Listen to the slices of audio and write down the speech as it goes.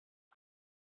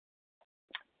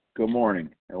Good morning,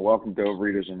 and welcome to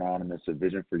Overeaters Anonymous, a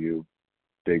Vision for You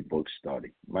Big Book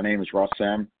Study. My name is Russ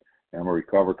M., and I'm a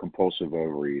recovered compulsive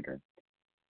overeater.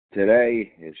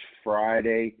 Today is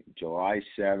Friday, July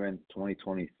 7th,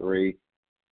 2023,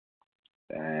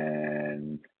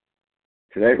 and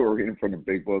today we're reading from the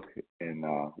Big Book and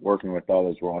Working with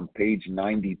Others. We're on page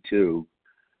 92,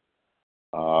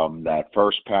 that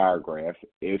first paragraph.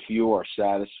 If you are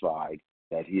satisfied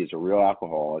that he is a real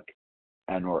alcoholic,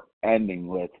 and we're ending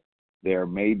with, there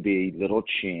may be little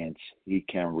chance he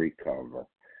can recover.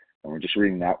 And we're just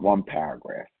reading that one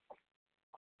paragraph.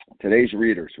 Today's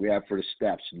readers, we have for the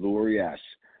steps, Lori S.,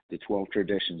 the 12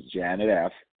 Traditions, Janet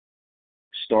F.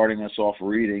 Starting us off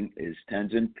reading is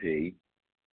Tenzin P.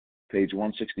 Page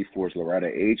 164 is Loretta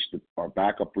H. Our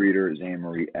backup reader is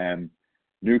Anne-Marie M.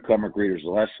 Newcomer greeter is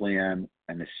Leslie M.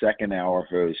 And the second hour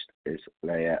host is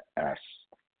Leah S.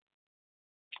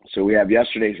 So we have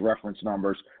yesterday's reference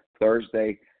numbers.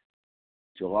 Thursday,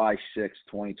 July 6,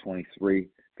 2023,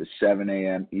 the 7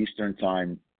 a.m. Eastern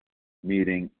Time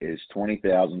meeting is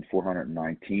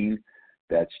 20,419.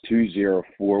 That's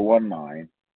 20419.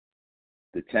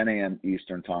 The 10 a.m.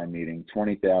 Eastern Time meeting,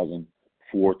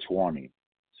 20,420.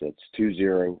 So it's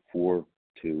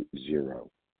 20420.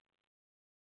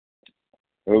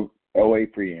 OA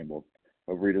Preamble.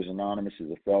 Overeaters Anonymous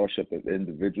is a fellowship of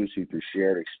individuals who, through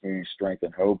shared experience, strength,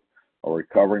 and hope, are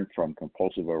recovering from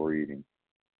compulsive overeating.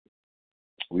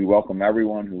 We welcome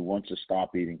everyone who wants to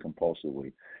stop eating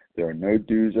compulsively. There are no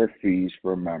dues or fees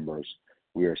for members.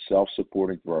 We are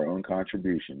self-supporting through our own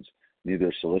contributions,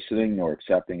 neither soliciting nor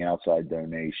accepting outside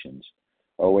donations.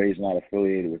 OA is not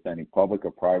affiliated with any public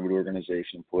or private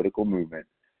organization, political movement,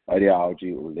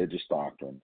 ideology, or religious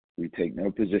doctrine. We take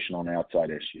no position on outside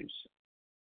issues.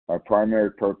 Our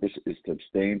primary purpose is to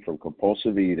abstain from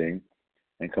compulsive eating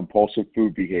and compulsive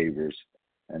food behaviors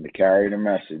and to carry the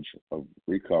message of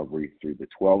recovery through the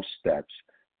 12 steps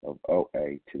of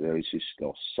OA to those who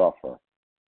still suffer.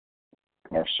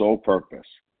 Our sole purpose.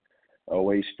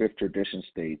 OA's fifth tradition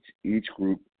states each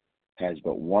group has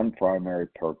but one primary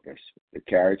purpose, to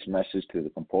carry its message to the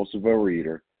compulsive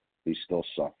overeater who still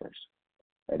suffers.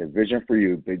 At A Vision for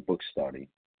You Big Book Study,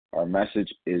 our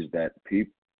message is that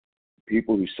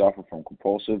people who suffer from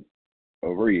compulsive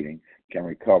overeating can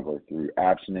recover through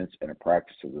abstinence and a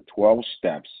practice of the 12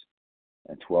 steps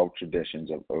and 12 traditions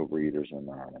of Overeaters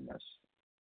Anonymous.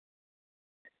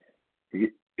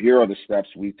 Here are the steps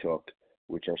we took,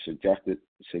 which are suggested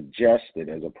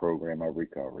as a program of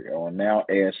recovery. I will now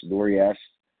ask Lori S.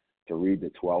 to read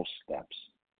the 12 steps.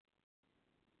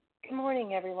 Good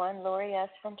morning, everyone. Lori S.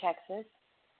 from Texas.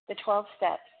 The 12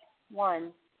 steps.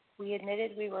 1. We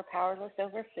admitted we were powerless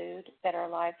over food, that our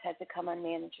lives had become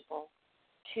unmanageable.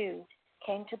 2.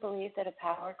 Came to believe that a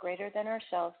power greater than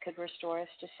ourselves could restore us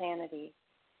to sanity.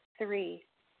 3.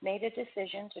 Made a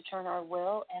decision to turn our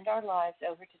will and our lives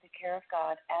over to the care of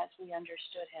God as we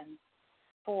understood Him.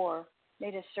 4.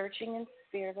 Made a searching and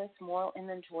fearless moral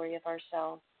inventory of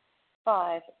ourselves.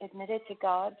 5. Admitted to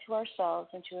God, to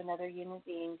ourselves, and to another human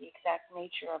being the exact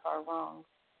nature of our wrongs.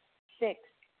 6.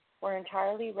 We're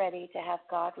entirely ready to have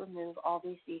God remove all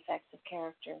these defects of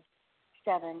character.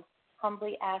 7.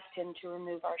 Humbly asked Him to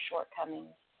remove our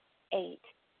shortcomings. 8.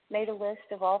 Made a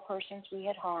list of all persons we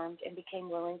had harmed and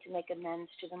became willing to make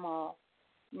amends to them all.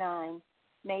 9.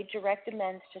 Made direct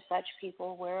amends to such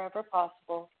people wherever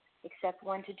possible, except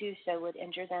when to do so would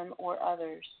injure them or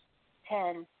others.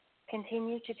 10.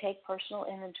 Continued to take personal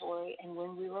inventory, and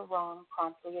when we were wrong,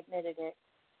 promptly admitted it.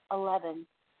 11.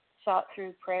 Sought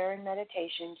through prayer and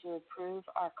meditation to improve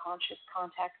our conscious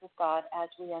contact with God as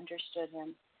we understood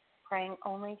Him, praying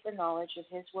only for knowledge of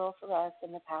His will for us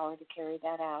and the power to carry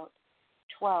that out.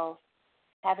 12.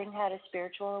 Having had a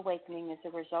spiritual awakening as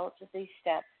a result of these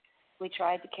steps, we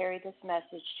tried to carry this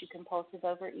message to compulsive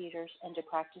overeaters and to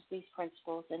practice these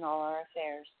principles in all our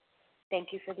affairs.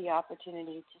 Thank you for the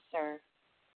opportunity to serve.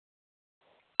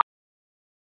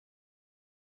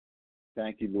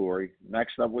 Thank you, Lori.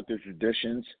 Next up with the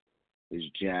traditions is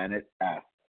Janet F.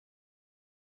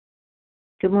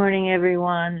 Good morning,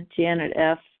 everyone. Janet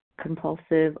F.,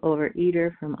 compulsive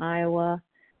overeater from Iowa.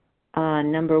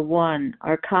 Number 1,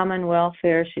 our common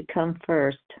welfare should come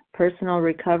first. Personal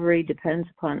recovery depends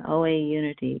upon OA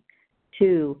unity.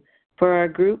 2, for our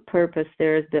group purpose,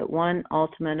 there is but one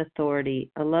ultimate authority,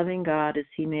 a loving God as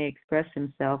He may express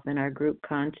Himself in our group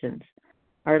conscience.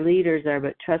 Our leaders are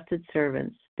but trusted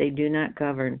servants. They do not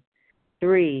govern.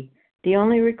 3, the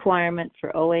only requirement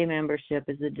for OA membership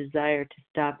is a desire to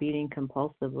stop eating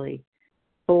compulsively.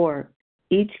 4,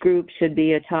 each group should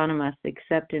be autonomous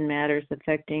except in matters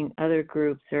affecting other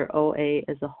groups or OA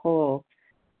as a whole.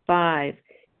 5,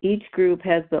 Each group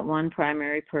has but one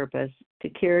primary purpose, to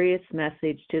carry its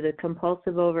message to the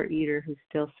compulsive overeater who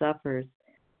still suffers.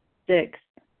 6.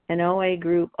 An OA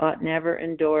group ought never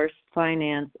endorse,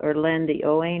 finance, or lend the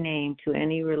OA name to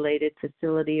any related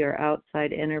facility or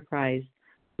outside enterprise,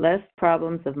 lest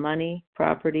problems of money,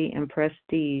 property, and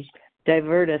prestige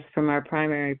divert us from our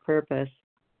primary purpose.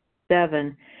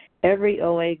 7. Every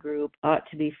OA group ought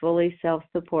to be fully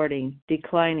self-supporting,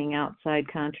 declining outside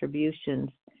contributions.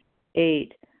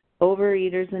 8.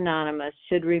 Overeaters Anonymous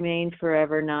should remain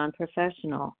forever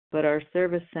non-professional, but our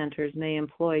service centers may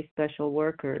employ special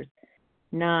workers.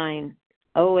 9.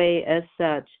 OA as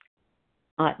such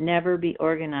ought never be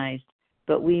organized,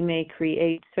 but we may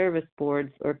create service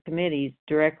boards or committees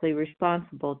directly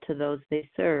responsible to those they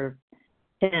serve.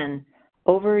 10.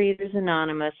 Overeaters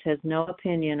Anonymous has no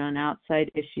opinion on outside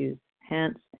issues.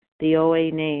 Hence, the OA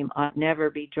name ought never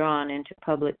be drawn into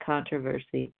public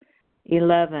controversy.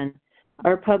 11.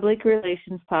 Our public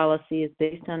relations policy is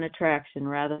based on attraction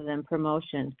rather than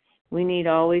promotion. We need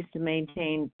always to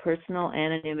maintain personal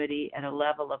anonymity at a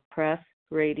level of press,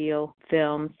 radio,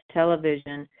 films,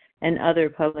 television, and other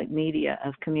public media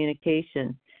of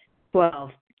communication.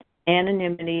 12.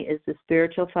 Anonymity is the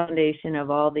spiritual foundation of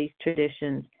all these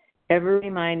traditions, ever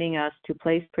reminding us to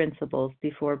place principles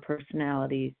before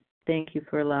personalities. Thank you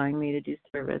for allowing me to do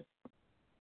service.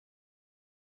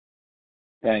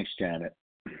 Thanks, Janet.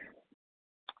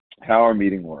 How our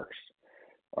meeting works.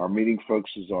 Our meeting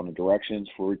focuses on the directions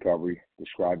for recovery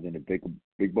described in the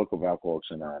Big Book of Alcoholics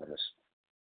Anonymous.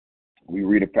 We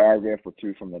read a paragraph or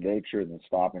two from the literature and then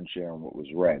stop and share on what was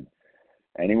read.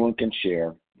 Anyone can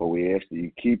share, but we ask that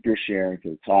you keep your sharing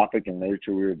to the topic and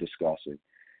literature we are discussing,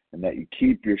 and that you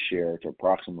keep your share to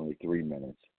approximately 3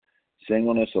 minutes.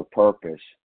 Singleness of purpose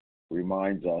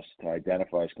reminds us to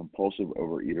identify as compulsive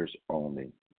overeaters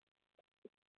only.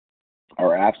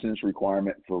 Our abstinence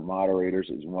requirement for moderators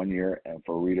is 1 year and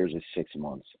for readers is 6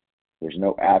 months. There's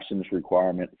no abstinence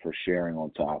requirement for sharing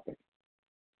on topic.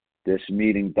 This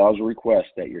meeting does request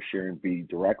that your sharing be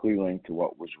directly linked to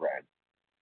what was read.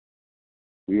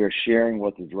 We are sharing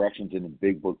what the directions in the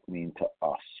Big Book mean to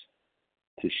us.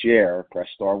 To share, press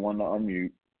star 1 to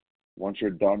unmute. Once you're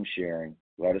done sharing,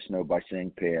 let us know by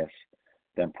saying pass.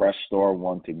 Then press star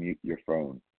 1 to mute your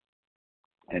phone.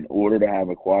 In order to have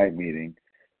a quiet meeting,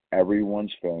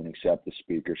 everyone's phone except the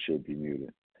speaker should be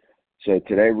muted. So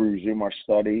today we resume our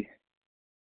study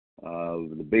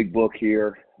of the Big Book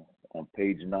here on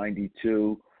page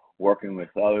 92, working with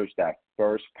others, that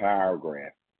first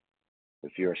paragraph.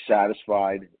 If you're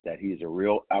satisfied that he's a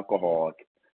real alcoholic,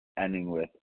 ending with,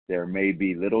 there may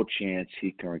be little chance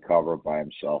he can recover by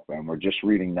himself. And we're just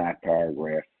reading that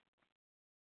paragraph.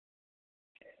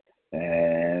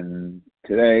 And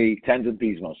today, Tenzin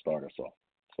P's going to start us off.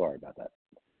 Sorry about that.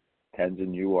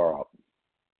 Tenzin, you are up.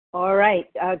 All right.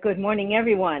 Good morning,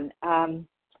 everyone.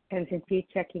 Tenzin P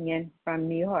checking in from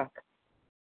New York.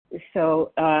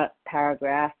 So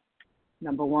paragraph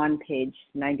number 1, page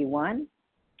 91.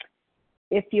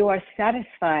 If you are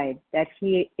satisfied that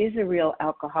he is a real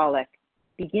alcoholic,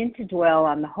 begin to dwell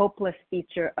on the hopeless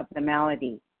feature of the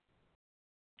malady.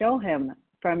 Show him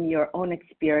from your own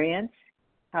experience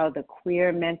how the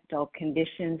queer mental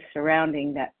conditions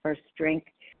surrounding that first drink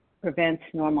prevents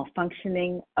normal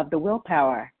functioning of the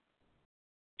willpower.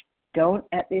 Don't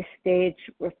at this stage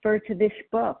refer to this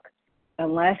book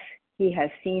unless he has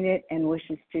seen it and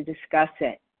wishes to discuss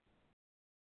it.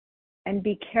 And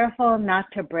be careful not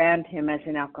to brand him as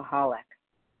an alcoholic.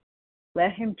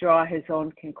 Let him draw his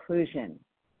own conclusion.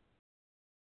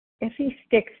 If he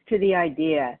sticks to the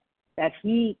idea that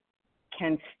he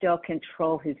can still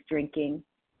control his drinking,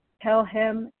 tell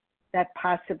him that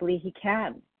possibly he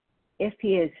can, if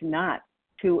he is not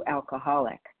too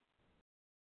alcoholic.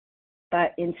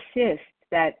 But insist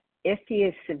that if he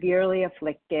is severely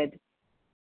afflicted,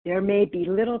 there may be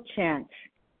little chance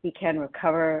he can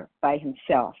recover by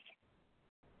himself.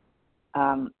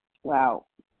 Wow,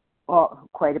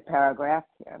 quite a paragraph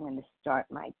here. I'm going to start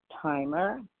my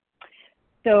timer.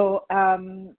 So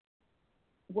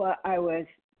what I was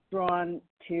drawn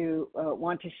to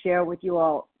want to share with you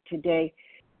all today,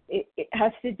 it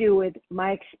has to do with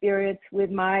my experience with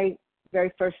my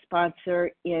very first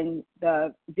sponsor in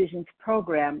the Visions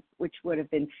program, which would have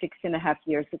been 6.5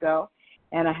 years ago.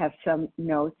 And I have some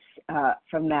notes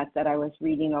from that I was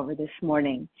reading over this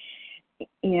morning.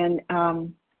 And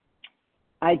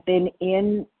I've been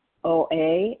in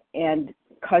OA and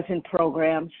cousin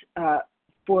programs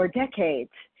for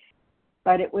decades,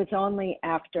 but it was only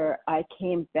after I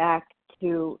came back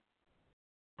to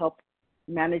help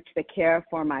manage the care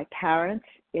for my parents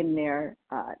in their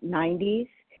 90s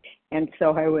And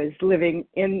so I was living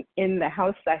in the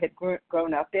house I had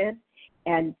grown up in,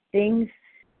 and things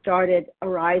started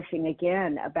arising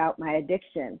again about my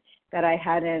addiction that I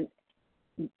hadn't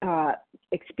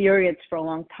experienced for a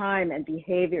long time, and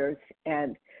behaviors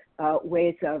and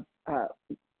ways of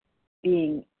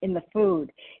being in the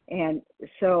food. And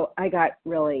so I got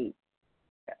really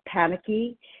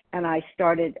panicky, and I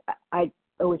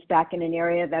was back in an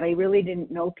area that I really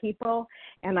didn't know people,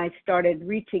 and I started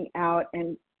reaching out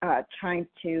and trying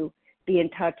to be in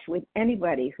touch with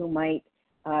anybody who might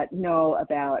know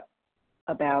about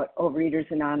Overeaters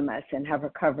Anonymous and have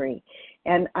recovery.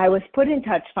 And I was put in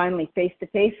touch finally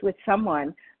face-to-face with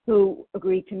someone who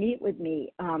agreed to meet with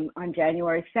me on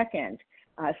January 2nd,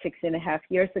 6.5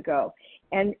 years ago.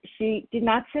 And she did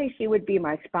not say she would be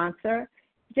my sponsor,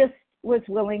 just was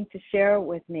willing to share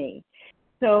with me.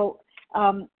 So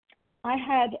I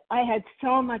had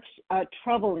so much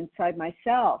trouble inside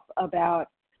myself about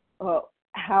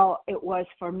how it was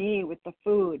for me with the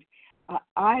food.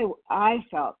 I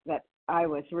felt that I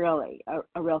was really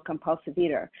a real compulsive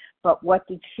eater. But what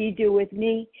did she do with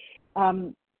me?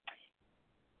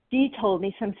 She told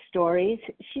me some stories.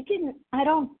 I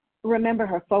don't remember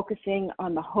her focusing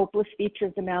on the hopeless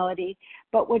features of malady,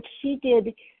 but what she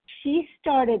did, she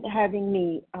started having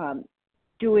me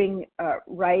doing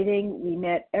writing. We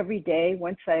met every day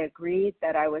once I agreed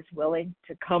that I was willing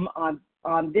to come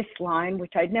on this line,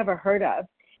 which I'd never heard of.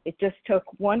 It just took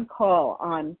one call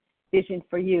on Vision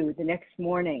for You the next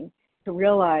morning to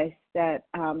realize that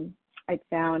I'd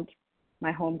found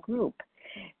my home group.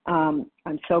 I'm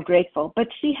so grateful. But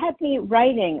she had me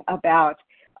writing about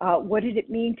what did it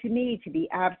mean to me to be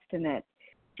abstinent.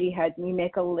 She had me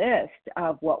make a list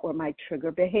of what were my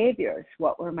trigger behaviors,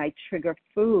 what were my trigger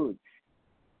foods.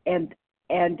 And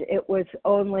it was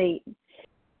only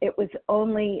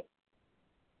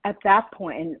at that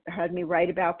point, had me write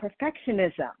about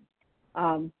perfectionism.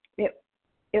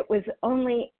 It was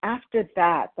only after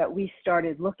that we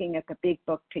started looking at the big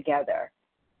book together.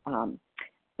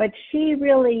 But she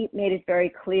really made it very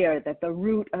clear that the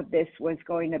root of this was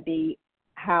going to be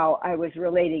how I was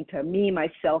relating to me,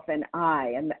 myself, and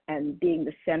I, and being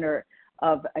the center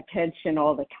of attention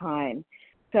all the time.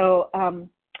 So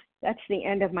that's the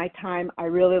end of my time. I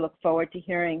really look forward to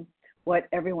hearing what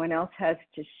everyone else has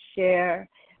to share.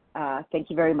 Thank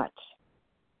you very much.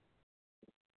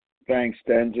 Thanks,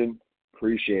 Tenzin.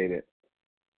 Appreciate it.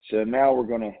 So now we're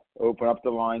going to open up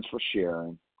the lines for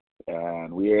sharing.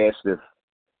 And we asked if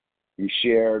you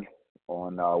shared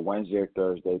on Wednesday or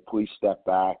Thursday, please step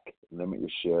back, limit your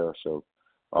share so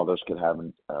others can have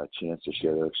a chance to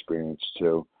share their experience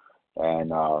too.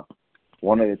 And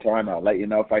one at a time, I'll let you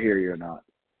know if I hear you or not.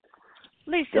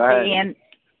 Lisa B.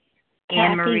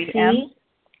 Anne Marie M.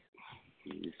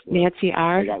 Nancy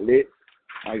R. I got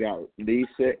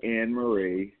Lisa, Anne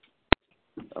Marie.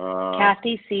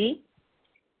 Kathy C.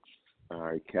 All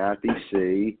right, Kathy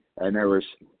C. And there was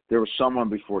someone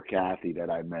before Kathy that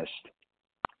I missed.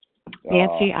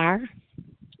 Nancy R.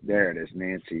 There it is,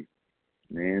 Nancy.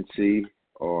 Nancy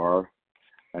R.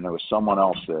 And there was someone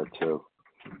else there too.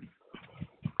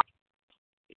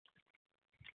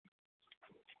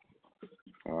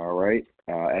 All right.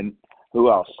 And who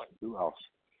else?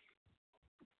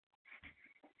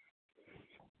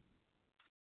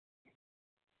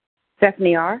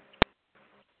 Stephanie R.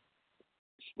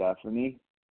 Stephanie.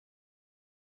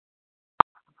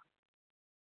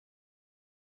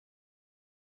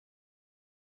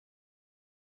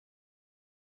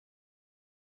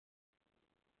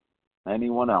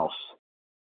 Anyone else?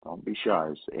 Don't be shy.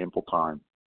 It's ample time.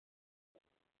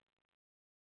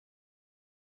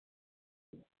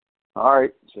 All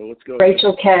right, so let's go.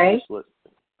 Rachel K.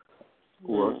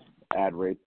 Or add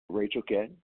Rachel K.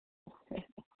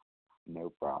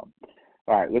 No problem.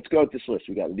 All right, let's go with this list.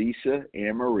 We got Lisa,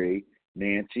 Anne Marie,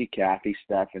 Nancy, Kathy,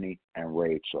 Stephanie, and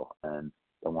Rachel. And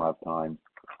then we'll have time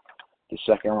the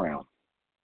second round.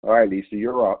 All right, Lisa,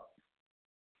 you're up.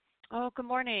 Oh, good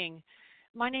morning.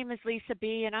 My name is Lisa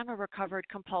B., and I'm a recovered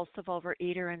compulsive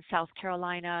overeater in South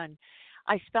Carolina, and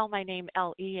I spell my name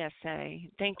Lesa.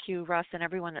 Thank you, Russ, and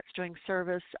everyone that's doing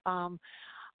service.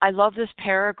 I love this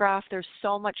paragraph. There's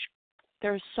so much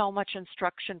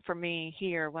instruction for me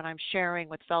here when I'm sharing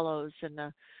with fellows in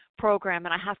the program,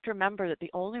 and I have to remember that the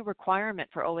only requirement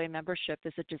for OA membership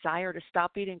is a desire to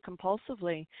stop eating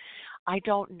compulsively. I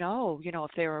don't know,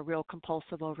 if they're a real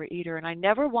compulsive overeater, and I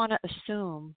never want to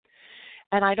assume,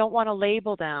 and I don't want to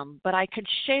label them, but I could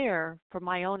share from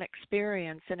my own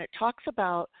experience, and it talks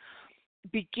about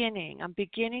I'm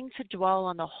beginning to dwell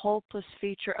on the hopeless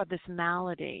feature of this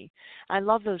malady. I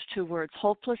love those two words,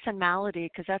 hopeless and malady,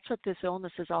 because that's what this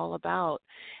illness is all about.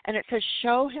 And it says,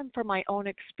 show him from my own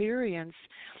experience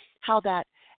how that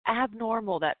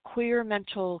abnormal, that queer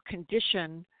mental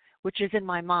condition, which is in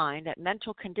my mind, that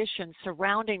mental condition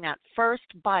surrounding that first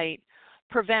bite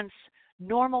prevents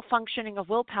normal functioning of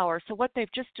willpower. So what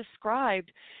they've just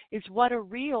described is what a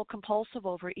real compulsive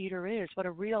overeater is, what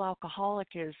a real alcoholic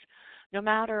is. No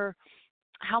matter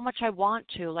how much I want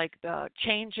to, like the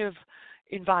change of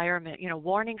environment,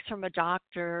 warnings from a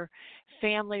doctor,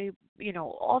 family,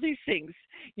 all these things,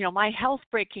 my health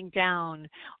breaking down,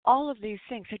 all of these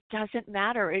things, it doesn't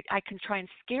matter. I can try and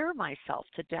scare myself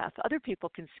to death. Other people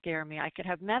can scare me. I could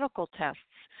have medical tests,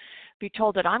 be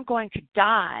told that I'm going to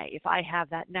die if I have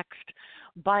that next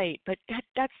bite, but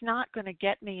that's not going to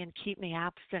get me and keep me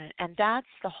abstinent. And that's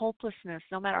the hopelessness,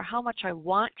 no matter how much I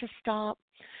want to stop.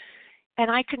 And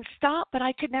I can stop, but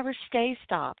I could never stay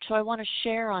stopped. So I want to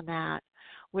share on that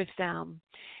with them.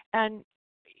 And,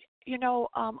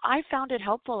 I found it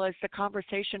helpful as the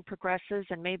conversation progresses,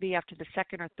 and maybe after the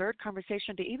second or third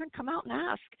conversation, to even come out and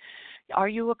ask, are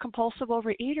you a compulsive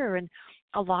overeater? And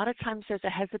a lot of times there's a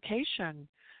hesitation.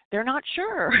 They're not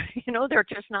sure. They're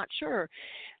just not sure.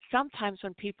 Sometimes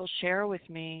when people share with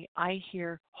me, I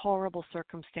hear horrible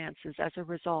circumstances as a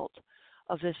result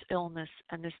of this illness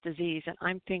and this disease. And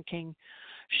I'm thinking,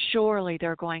 surely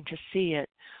they're going to see it.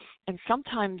 And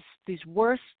sometimes these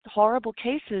worst, horrible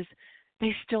cases,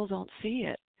 they still don't see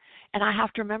it. And I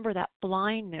have to remember that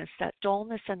blindness, that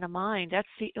dullness in the mind, that's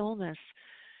the illness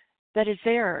that is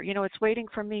there. It's waiting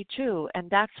for me too. And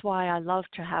that's why I love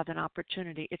to have an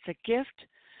opportunity. It's a gift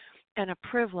and a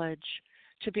privilege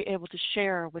to be able to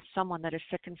share with someone that is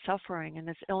sick and suffering in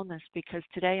this illness, because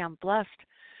today I'm blessed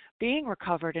being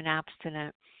recovered and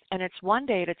abstinent, and it's one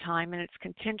day at a time, and it's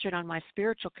contingent on my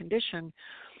spiritual condition,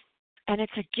 and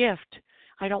it's a gift.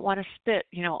 I don't want to spit,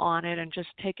 on it and just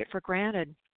take it for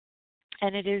granted.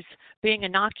 And it is being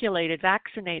inoculated,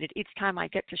 vaccinated. Each time I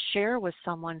get to share with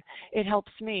someone, it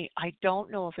helps me. I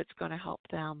don't know if it's going to help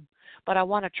them, but I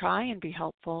want to try and be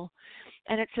helpful.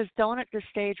 And it says, don't at this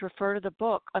stage refer to the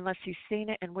book unless he's seen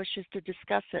it and wishes to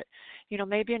discuss it.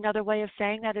 Maybe another way of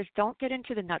saying that is, don't get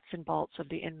into the nuts and bolts of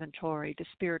the inventory, the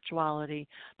spirituality,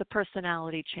 the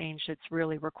personality change that's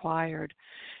really required.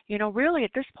 Really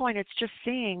at this point, it's just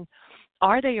seeing,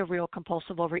 are they a real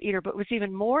compulsive overeater? But what's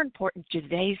even more important, do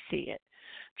they see it?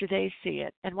 Do they see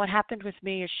it? And what happened with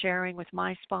me is sharing with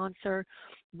my sponsor,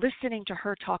 listening to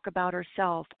her talk about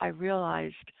herself, I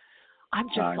realized I'm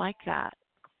just like that.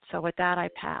 So with that, I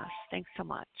pass. Thanks so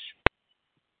much.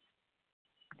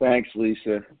 Thanks,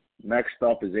 Lisa. Next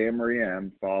up is Anne Marie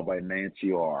M., followed by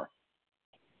Nancy R.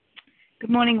 Good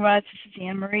morning, Rod. This is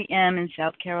Anne Marie M. in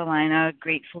South Carolina,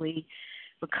 gratefully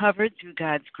recovered through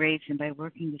God's grace and by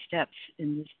working the steps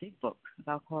in this big book of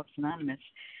Alcoholics Anonymous.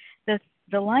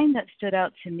 The line that stood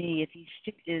out to me, if he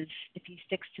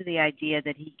sticks to the idea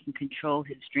that he can control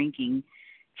his drinking,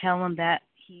 tell him that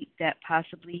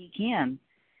possibly he can,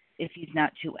 if he's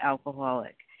not too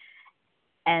alcoholic.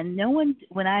 And no one,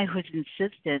 when I was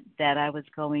insistent that I was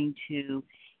going to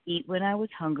eat when I was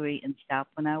hungry and stop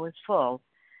when I was full,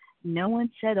 no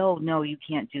one said, oh, no, you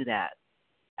can't do that.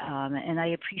 And I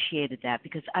appreciated that,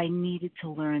 because I needed to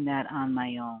learn that on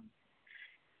my own.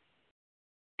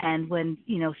 And when,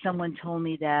 someone told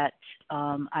me that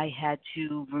I had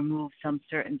to remove some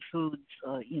certain foods,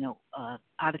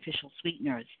 artificial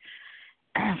sweeteners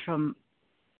from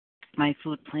my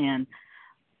food plan,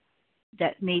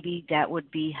 that maybe that would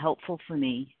be helpful for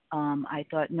me. I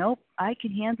thought, nope, I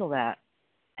can handle that.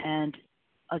 And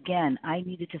again, I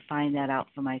needed to find that out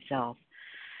for myself.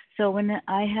 So when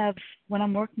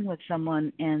I'm working with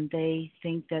someone and they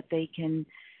think that they can,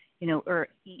 or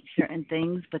eat certain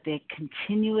things, but they're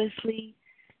continuously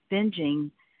binging,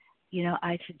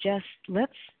 I suggest,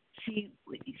 let's see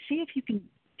if you can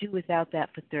do without that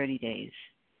for 30 days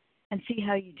and see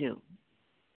how you do.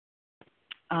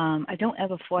 I don't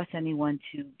ever force anyone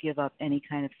to give up any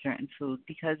kind of certain food,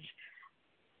 because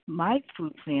my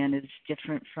food plan is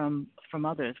different from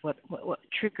others. What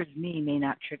triggers me may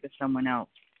not trigger someone else.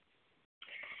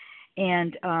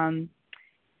 And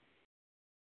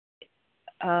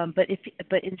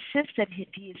but insist that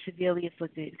he is severely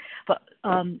afflicted. But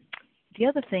the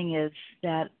other thing is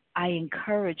that I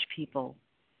encourage people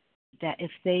that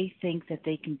if they think that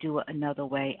they can do it another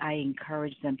way, I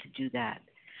encourage them to do that,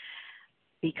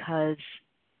 because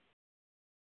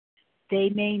they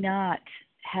may not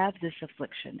have this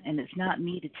affliction, and it's not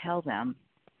me to tell them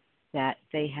that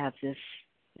they have this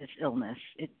illness.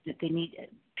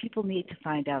 People need to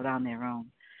find out on their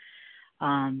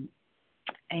own.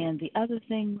 And the other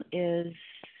thing is,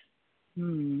 let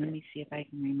me see if I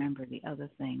can remember the other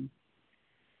thing.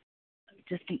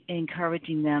 Just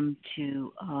encouraging them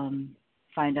to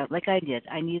find out, like I did.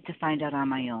 I needed to find out on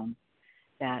my own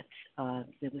that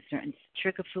there were certain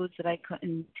trigger foods that I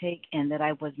couldn't take and that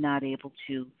I was not able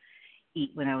to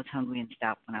eat when I was hungry and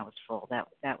stop when I was full. That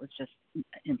was just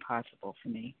impossible for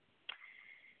me.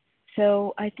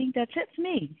 So I think that's it for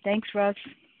me. Thanks, Russ.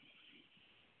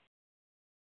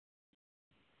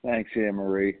 Thanks, Anne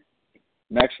Marie.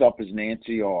 Next up is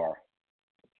Nancy R.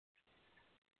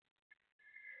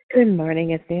 Good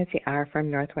morning. It's Nancy R. from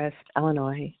Northwest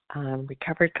Illinois,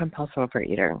 recovered compulsive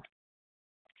overeater.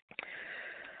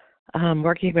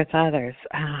 Working with others.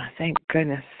 Thank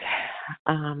goodness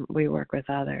we work with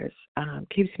others.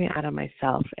 Keeps me out of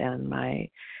myself and my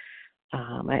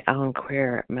own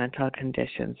queer mental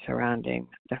conditions surrounding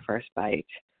the first bite.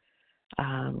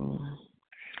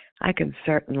 I can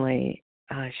certainly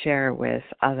share with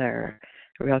other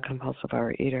real compulsive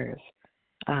overeaters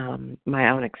my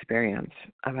own experience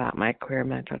about my queer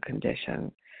mental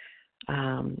condition.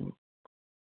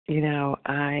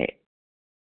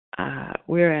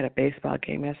 We were at a baseball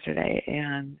game yesterday,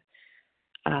 and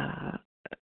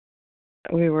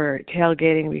we were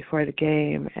tailgating before the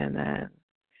game, and then,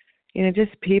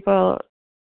 just people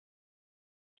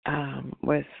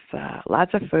with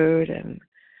lots of food, and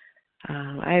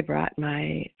I had brought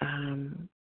my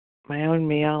own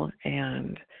meal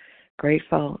and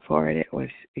grateful for it. It was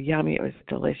yummy. It was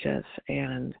delicious.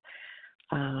 And,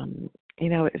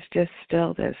 it's just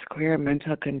still this queer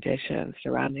mental condition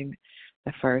surrounding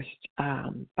the first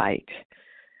bite.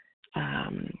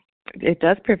 It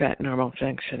does prevent normal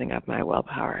functioning of my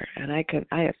willpower. And I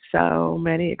have so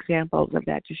many examples of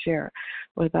that to share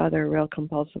with other real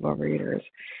compulsive overeaters.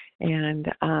 And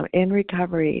in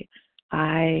recovery,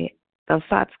 those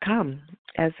thoughts come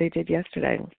as they did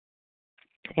yesterday.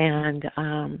 And,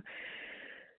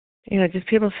 just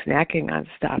people snacking on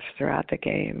stuff throughout the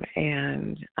game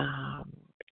and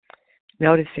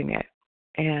noticing it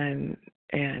and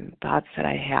thoughts that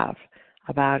I have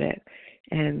about it,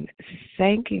 and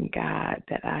thanking God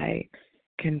that I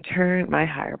can turn my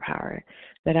higher power,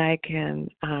 that I can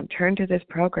turn to this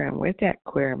program with that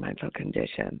queer mental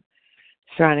condition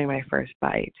surrounding my first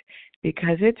bite,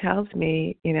 because it tells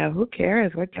me, who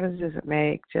cares? What difference does it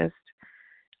make? Just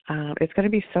it's going to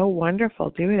be so wonderful.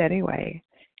 Do it anyway.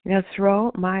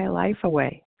 Throw my life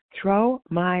away. Throw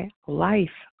my life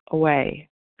away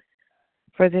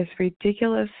for this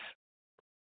ridiculous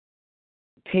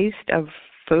taste of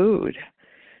food.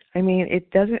 I mean, it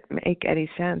doesn't make any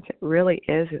sense. It really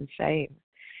is insane.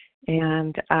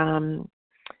 And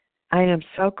I am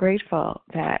so grateful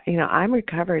that, I'm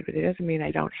recovered, but it doesn't mean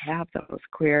I don't have those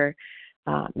queer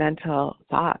mental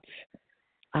thoughts.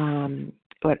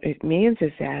 What it means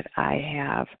is that I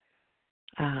have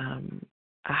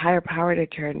a higher power to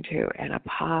turn to and a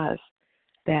pause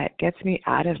that gets me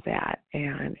out of that,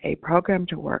 and a program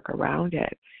to work around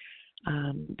it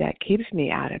that keeps me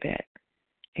out of it.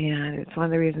 And it's one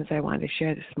of the reasons I wanted to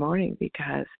share this morning,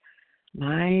 because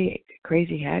my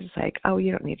crazy head is like, oh,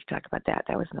 you don't need to talk about that.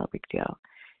 That was no big deal.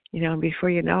 And before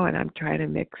you know it, I'm trying to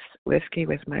mix whiskey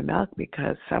with my milk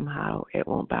because somehow it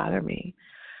won't bother me.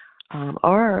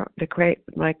 Or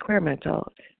my queer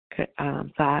mental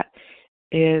thought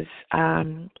is,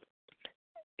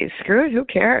 screw it, who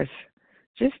cares?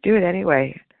 Just do it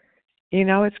anyway.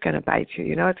 It's going to bite you.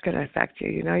 It's going to affect you.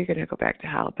 You're going to go back to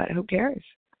hell, but who cares?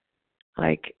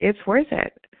 It's worth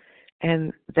it.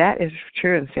 And that is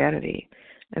true insanity.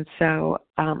 And so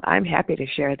I'm happy to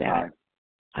share that.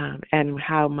 And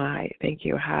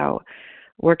how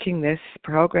working this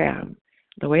program,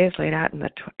 the way it's laid out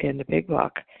in the big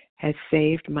book, has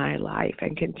saved my life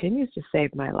and continues to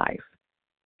save my life.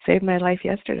 Saved my life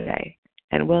yesterday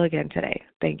and will again today.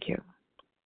 Thank you.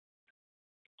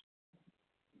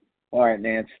 All right,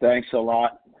 Nance, thanks a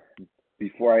lot.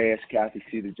 Before I ask Kathy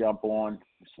C. to jump on,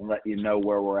 just to let you know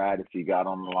where we're at if you got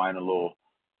on the line a little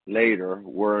later.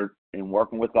 We're in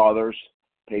Working with Others,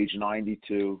 page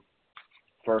 92,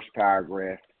 first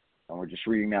paragraph, and we're just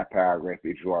reading that paragraph.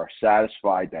 If you are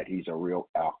satisfied that he's a real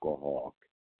alcoholic.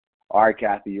 All right,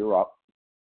 Kathy, you're up.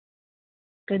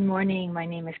 Good morning. My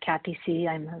name is Kathy C.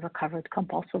 I'm a recovered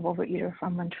compulsive overeater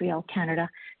from Montreal, Canada.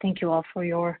 Thank you all for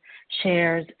your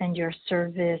shares and your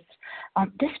service.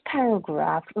 This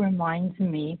paragraph reminds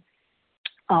me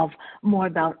of more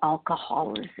about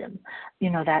alcoholism.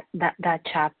 That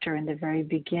chapter in the very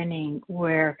beginning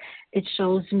where it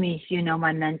shows me,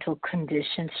 my mental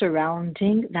condition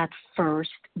surrounding that first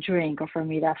drink, or for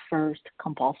me, that first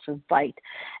compulsive bite.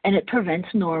 And it prevents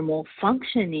normal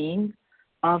functioning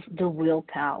of the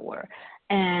willpower.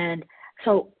 And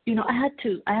so, I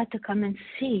had to come and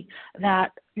see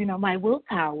that, my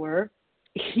willpower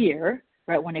here,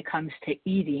 right, when it comes to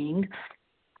eating.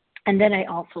 And then I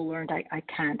also learned I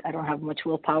don't have much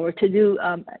willpower to do,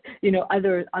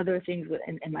 other things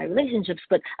in my relationships.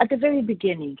 But at the very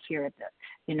beginning here,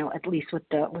 at least with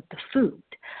the food,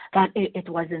 that it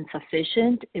wasn't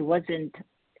sufficient. It wasn't,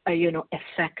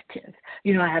 effective.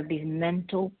 I have these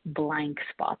mental blank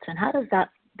spots. And how does that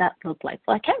look like?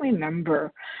 Well, I can't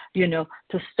remember, to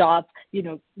stop,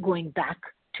 going back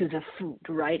to the food,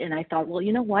 right? And I thought, well,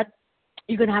 you know what?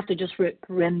 You're going to have to just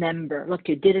remember, look,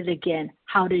 you did it again.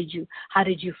 How did you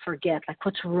forget? Like,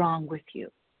 what's wrong with you?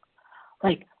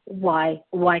 Like, why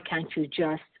can't you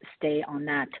just stay on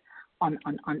that, on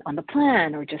the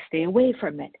plan, or just stay away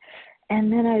from it?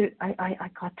 And then I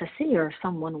got to see, or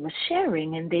someone was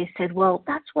sharing, and they said, well,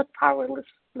 that's what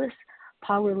powerlessness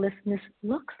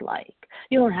looks like.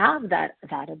 You don't have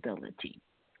that ability.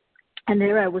 And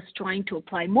there I was trying to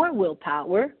apply more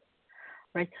willpower,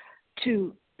 right,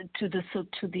 to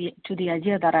the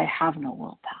idea that I have no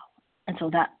willpower. And so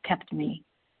that kept me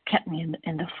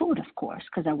in the food, of course,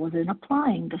 because I wasn't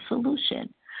applying the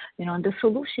solution. And the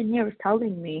solution here is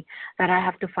telling me that I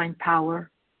have to find power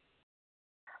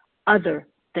other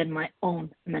than my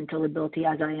own mental ability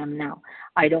as I am now.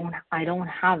 I don't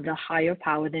have the higher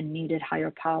power, the needed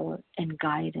higher power and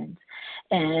guidance.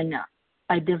 And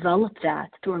I developed that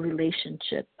through a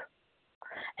relationship.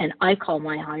 And I call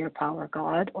my higher power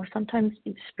God, or sometimes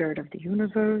the spirit of the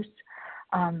universe.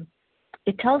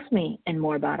 It tells me and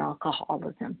more about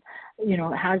alcoholism.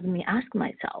 It has me ask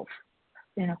myself,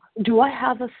 do I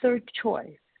have a third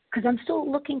choice? Because I'm still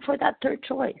looking for that third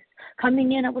choice.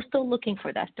 Coming in, I was still looking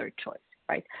for that third choice,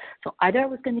 right? So either I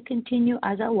was going to continue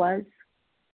as I was,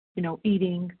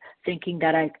 eating, thinking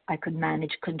that I could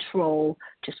manage, control,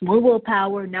 just more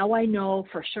willpower. Now I know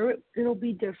for sure it'll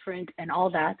be different and all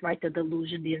that, right? The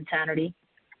delusion, the insanity,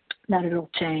 that it'll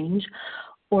change,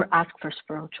 or ask for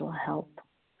spiritual help.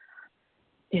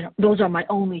 Those are my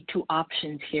only two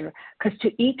options here. Because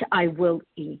to eat, I will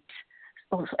eat.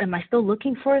 Oh, so am I still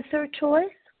looking for a third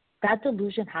choice? That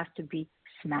delusion has to be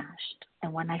smashed.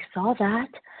 And when I saw that,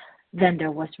 then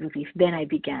there was relief. Then I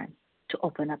began to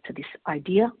open up to this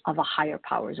idea of a higher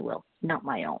power's will, not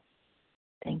my own.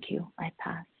 Thank you. I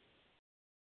pass.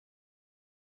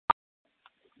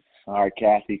 All right,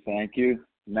 Kathy, thank you.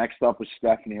 Next up is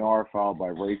Stephanie R., followed by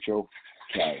Rachel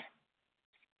K.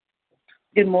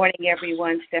 Good morning,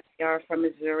 everyone. Stephanie R. from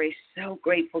Missouri. So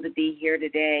grateful to be here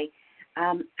today.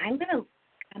 I'm going to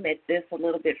come at this a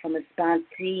little bit from a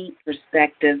sponsee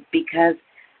perspective, because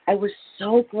I was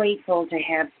so grateful to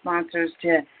have sponsors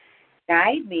to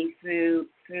guide me through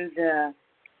the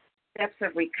steps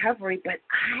of recovery, but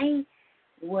I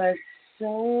was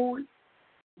so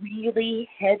really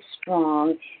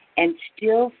headstrong and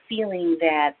still feeling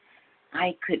that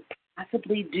I could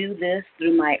possibly do this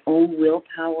through my own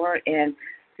willpower and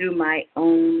through my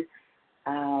own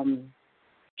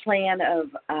plan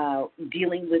of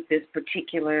dealing with this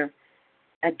particular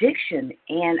addiction.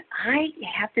 And I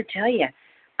have to tell you,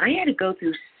 I had to go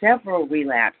through several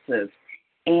relapses.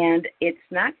 And it's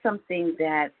not something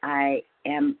that I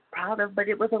am proud of, but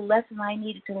it was a lesson I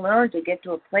needed to learn to get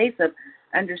to a place of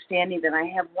understanding that I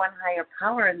have one higher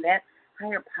power, and that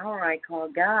higher power I call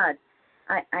God.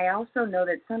 I also know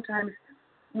that sometimes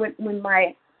when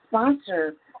my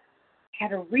sponsor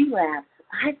had a relapse,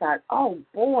 I thought, oh,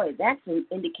 boy, that's an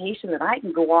indication that I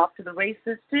can go off to the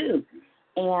races too.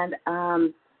 And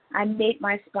I made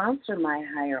my sponsor my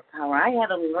higher power. I had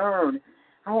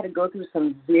to go through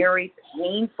some very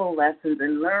painful lessons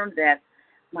and learn that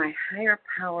my higher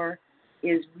power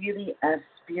is really a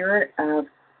spirit of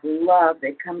love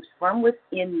that comes from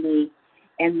within me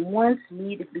and wants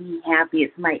me to be happy.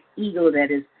 It's my ego that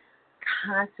is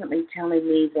constantly telling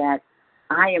me that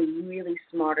I am really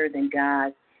smarter than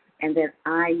God and that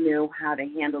I know how to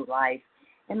handle life.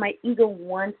 And my ego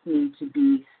wants me to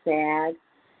be sad,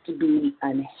 to be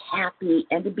unhappy,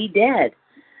 and to be dead.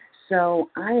 So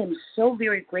I am so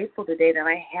very grateful today that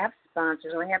I have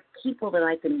sponsors, I have people that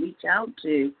I can reach out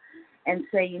to and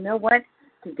say, you know what,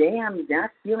 today I'm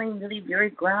not feeling really very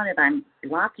grounded. I'm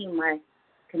blocking my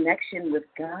connection with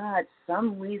God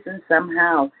some reason,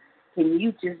 somehow. Can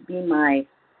you just be my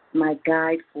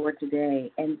guide for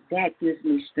today? And that gives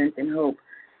me strength and hope.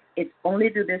 It's only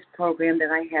through this program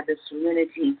that I have the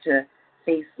serenity to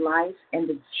face life and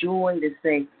the joy to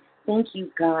say, thank you,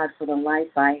 God, for the life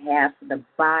I have, for the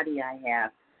body I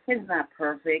have. It's not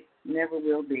perfect, never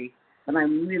will be, but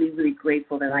I'm really, really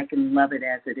grateful that I can love it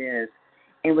as it is.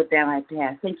 And with that, I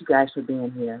pass. Thank you guys for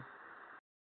being here.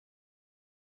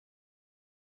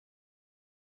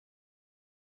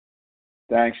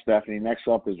 Thanks, Stephanie. Next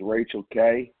up is Rachel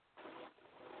K.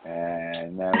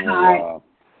 And then we'll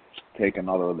take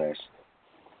another list.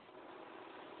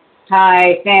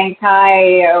 Hi, thanks.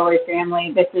 Hi, OA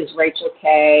family. This is Rachel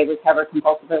K., recovered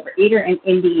compulsive overeater in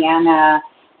Indiana.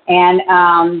 And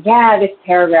this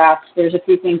paragraph, there's a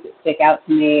few things that stick out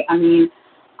to me. I mean,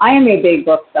 I am a big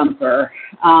book thumper.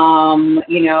 I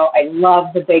love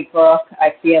the big book.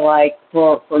 I feel like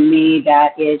for me,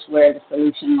 that is where the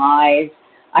solution lies.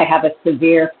 I have a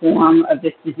severe form of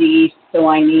this disease, so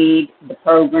I need the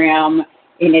program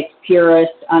in its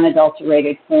purest,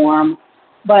 unadulterated form.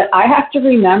 But I have to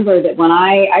remember that when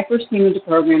I first came into the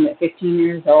program at 15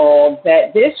 years old,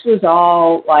 that this was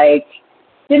all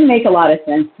didn't make a lot of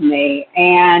sense to me.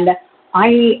 And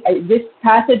this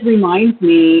passage reminds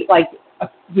me,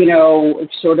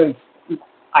 sort of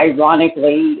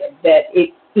ironically, that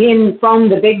from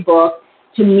the big book,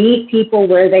 to meet people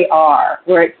where they are,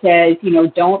 where it says,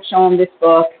 don't show them this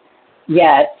book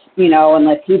yet,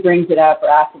 unless he brings it up or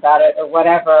asks about it or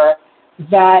whatever,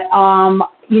 that,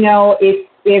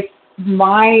 if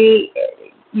my,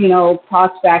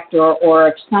 prospect or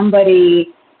if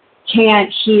somebody can't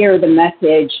hear the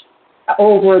message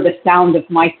over the sound of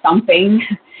my thumping,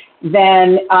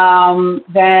 then I'm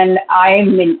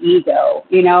an ego,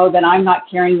 then I'm not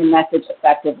carrying the message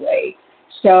effectively.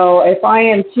 So if I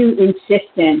am too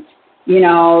insistent,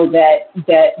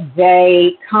 that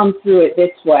they come through it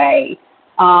this way,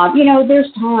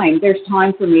 there's time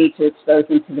for me to expose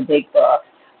them to the big book.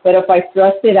 But if I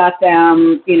thrust it at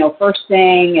them, first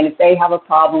thing, and if they have a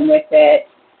problem with it,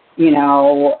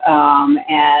 and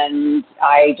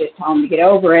I just tell them to get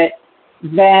over it,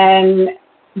 then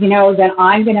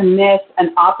I'm going to miss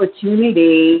an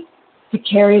opportunity to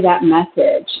carry that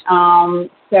message.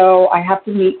 So I have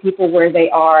to meet people where they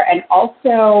are. And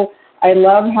also, I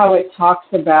love how it talks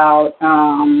about,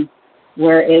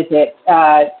 where is it?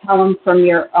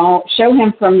 Show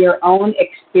him from your own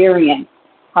experience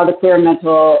how the clear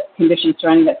mental condition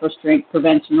surrounding that first drink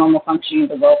prevents normal functioning of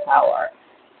the willpower.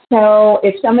 So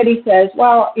if somebody says,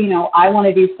 well, I want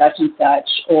to do such and such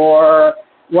or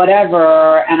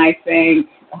whatever, and I think,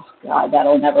 oh, God,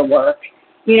 that'll never work.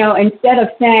 Instead of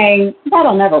saying,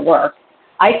 that'll never work,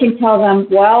 I can tell them,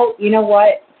 well, you know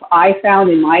what? I found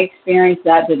in my experience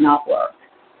that did not work.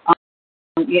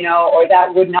 Or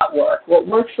that would not work. What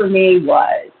worked for me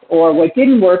was, or what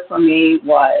didn't work for me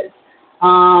was,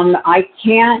 I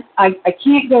can't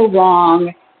go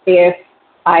wrong if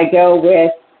I go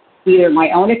with either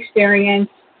my own experience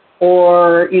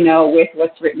or, with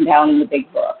what's written down in the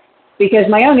big book. Because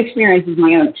my own experience is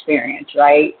my own experience,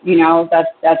 right?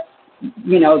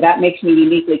 That makes me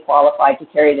uniquely qualified to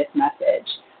carry this message.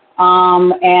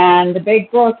 And the big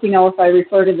book, if I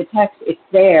refer to the text, it's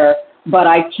there, but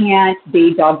I can't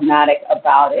be dogmatic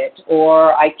about it,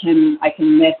 or I can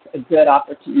miss a good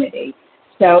opportunity.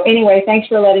 So anyway, thanks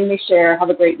for letting me share.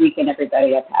 Have a great weekend,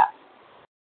 everybody. I pass.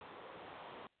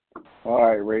 All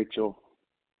right, Rachel.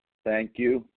 Thank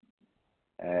you.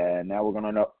 And now we're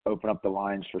going to open up the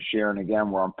lines for sharing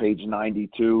again. We're on page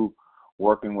 92,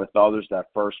 working with others. That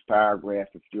first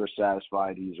paragraph, if you're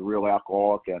satisfied he's a real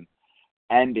alcoholic and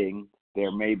ending,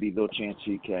 there may be little chance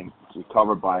he can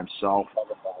recover by himself.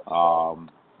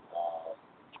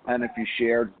 And if you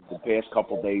shared the past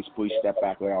couple of days, please step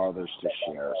back with others to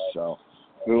share. So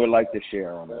who would like to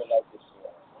share on this?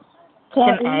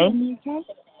 Kim A.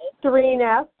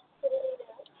 Serena.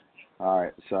 All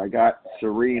right, so I got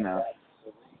Serena.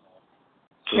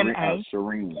 Kim A.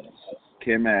 Serena.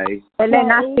 Kim A.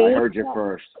 Elena C. I heard you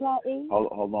first.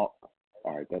 Hold on. All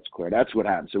right, that's clear. That's what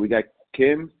happened. So we got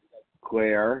Kim,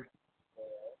 Claire.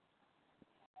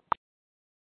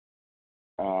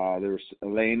 There's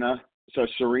Elena. So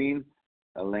Serene,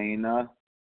 Elena.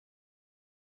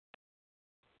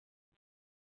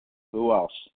 Who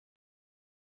else?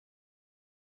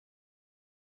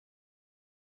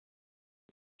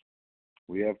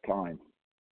 We have time.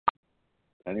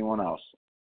 Anyone else?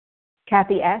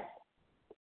 Kathy S.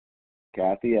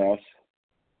 Kathy S.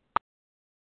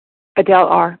 Adele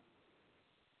R.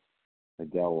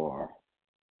 Adele R.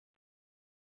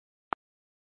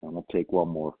 I'm going to take one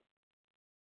more.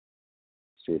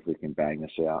 See if we can bang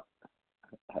this out.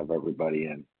 Have everybody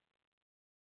in.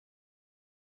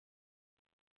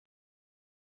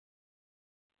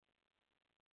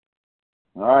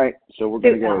 All right, so we're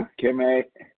going to go Kim A.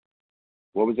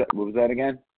 What was that? What was that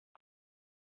again?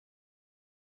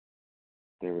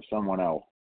 There was someone else.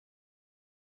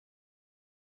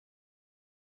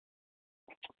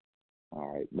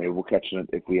 All right, maybe we'll catch it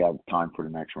if we have time for the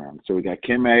next round. So we got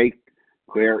Kim A,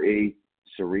 Claire E,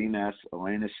 Serene S,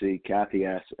 Elena C, Kathy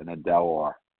S, and Adele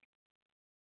R.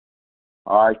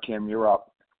 All right, Kim, you're up.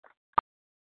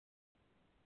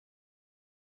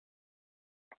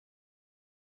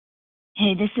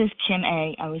 Hey, this is Kim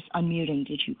A. I was unmuting.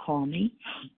 Did you call me?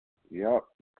 Yep,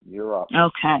 you're up.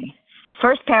 Okay.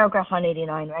 First paragraph on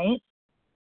 89, right?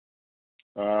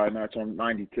 No, it's on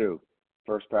 92.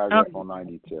 First paragraph on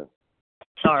 92.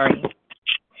 Sorry.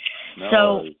 No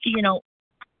so, worries.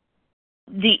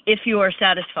 if you are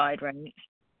satisfied, right?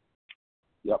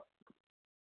 Yep.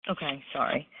 Okay,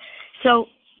 sorry. So,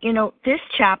 this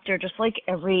chapter, just like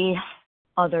every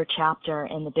other chapter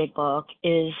in the big book,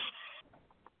 is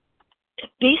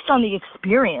based on the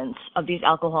experience of these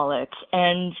alcoholics.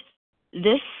 And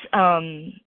this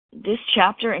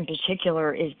chapter in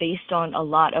particular is based on a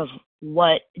lot of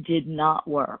what did not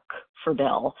work for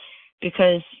Bill.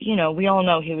 Because, we all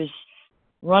know he was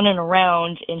running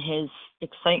around in his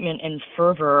excitement and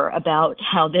fervor about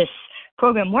how this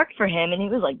program worked for him, and he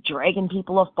was like dragging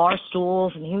people off bar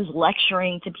stools, and he was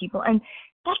lecturing to people, and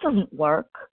that doesn't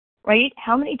work, right?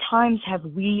 How many times have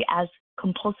we as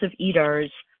compulsive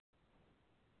eaters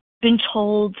been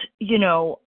told,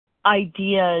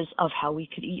 ideas of how we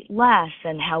could eat less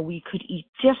and how we could eat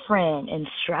different and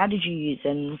strategies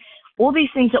and all these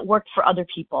things that worked for other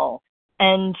people?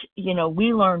 And,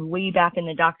 we learned way back in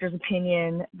the doctor's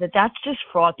opinion that that's just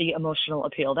frothy emotional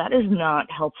appeal. That is not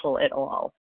helpful at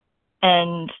all.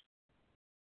 And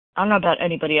I don't know about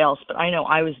anybody else, but I know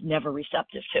I was never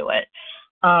receptive to it.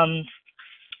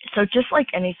 So just like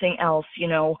anything else,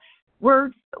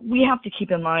 we have to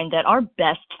keep in mind that our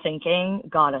best thinking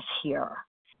got us here.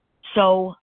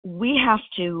 So we have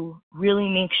to really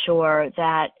make sure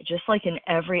that, just like in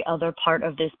every other part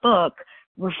of this book,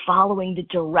 we're following the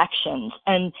directions.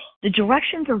 And the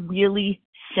directions are really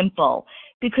simple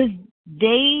because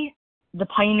the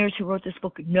pioneers who wrote this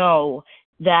book, know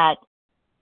that,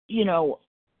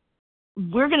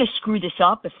 we're going to screw this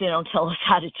up if they don't tell us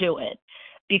how to do it.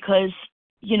 Because,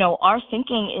 our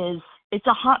thinking it's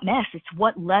a hot mess. It's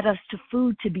what led us to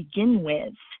food to begin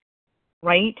with,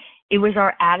 right? It was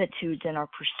our attitudes and our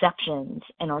perceptions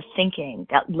and our thinking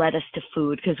that led us to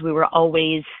food because we were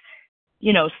always,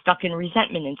 stuck in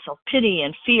resentment and self-pity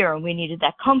and fear, and we needed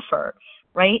that comfort,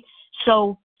 right?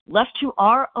 So left to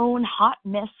our own hot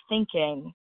mess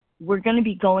thinking, we're going to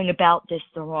be going about this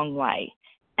the wrong way.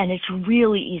 And it's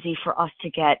really easy for us to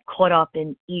get caught up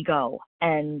in ego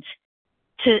and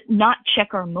to not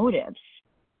check our motives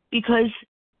because,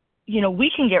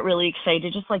 we can get really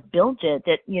excited, just like Bill did,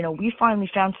 that, we finally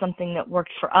found something that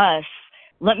worked for us.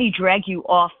 Let me drag you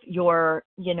off your,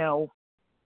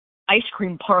 ice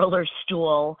cream parlor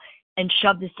stool and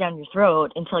shove this down your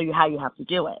throat and tell you how you have to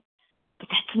do it. But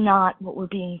that's not what we're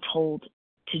being told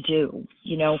to do.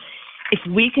 If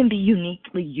we can be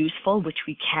uniquely useful, which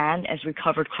we can as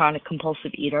recovered chronic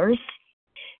compulsive eaters,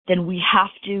 then we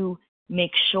have to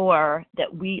make sure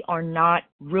that we are not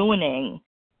ruining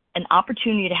an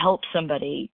opportunity to help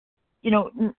somebody,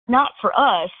 not for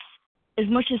us as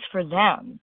much as for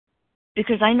them.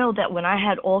 Because I know that when I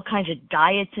had all kinds of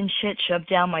diets and shit shoved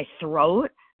down my throat,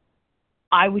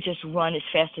 I would just run as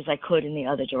fast as I could in the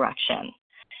other direction.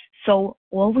 So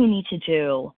all we need to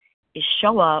do is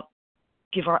show up,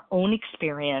 give our own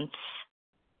experience,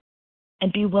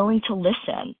 and be willing to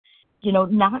listen.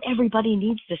 Not everybody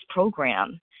needs this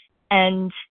program. And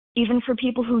even for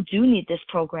people who do need this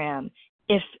program,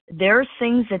 if there's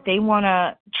things that they want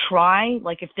to try,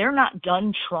 like if they're not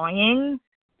done trying,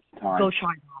 go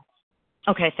try that.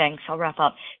 Okay, thanks. I'll wrap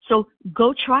up. So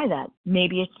go try that.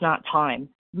 Maybe it's not time.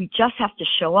 We just have to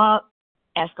show up,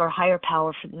 ask our higher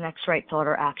power for the next right thought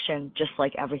or action, just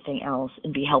like everything else,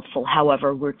 and be helpful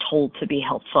however we're told to be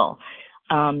helpful.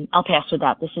 I'll pass with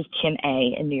that. This is Kim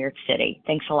A. in New York City.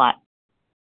 Thanks a lot.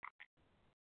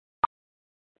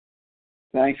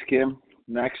 Thanks, Kim.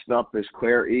 Next up is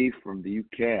Claire E. from the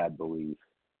UK, I believe.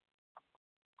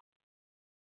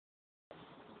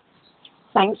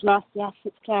 Thanks, Ross. Yes,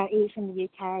 it's Claire E. from the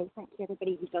UK. Thank you,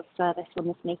 everybody who does service on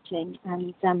this meeting.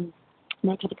 And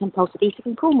Nature the Compulsive Eater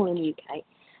from Cornwall in the UK.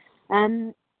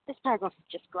 This paragraph is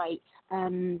just great.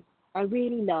 I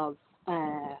really love,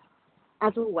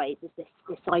 as always, is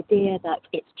this idea that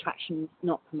it's attraction,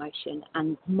 not promotion.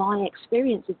 And my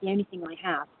experience is the only thing I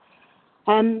have.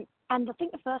 And I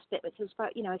think the first bit was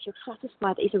about, if you're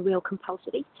satisfied that he's a real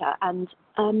compulsive eater. And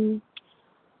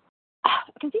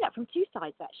I can see that from two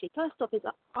sides, actually. First off is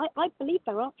I believe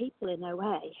there are people in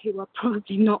OA who are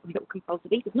probably not real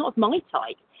compulsive eaters, not of my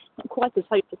type, not quite as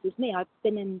hopeless as me. I've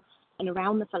been in and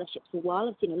around the fellowships for a while.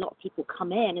 I've seen a lot of people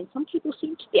come in, and some people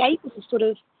seem to be able to sort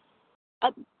of,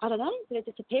 I don't know, they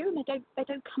disappear and they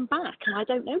don't come back, and I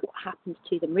don't know what happens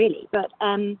to them really. But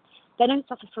they don't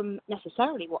suffer from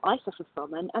necessarily what I suffer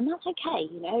from, and that's okay.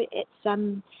 It's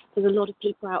there's a lot of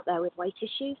people out there with weight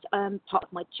issues. Part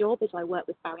of my job is I work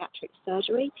with bariatric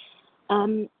surgery,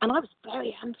 And I was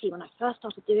very anti when I first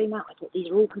started doing that. I thought these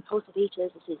are all compulsive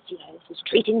eaters. This is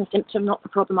treating the symptom, not the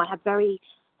problem. I had very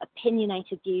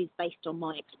opinionated views based on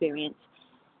my experience.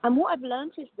 And what I've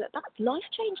learned is that that's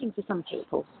life-changing for some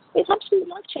people. It's absolutely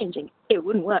life-changing. It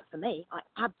wouldn't work for me. I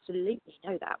absolutely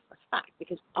know that for a fact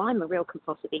because I'm a real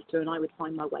compulsive eater and I would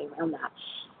find my way around that.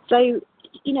 So,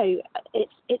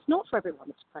 it's not for everyone,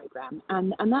 this program,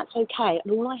 and that's okay.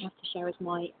 And all I have to share is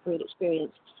my real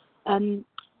experience. And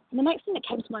the next thing that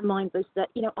came to my mind was that,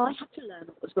 I had to learn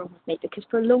what was wrong with me because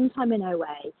for a long time in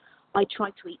OA, I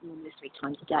tried to eat normally 3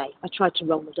 times a day. I tried to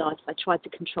roll the dice. I tried to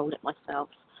control it myself.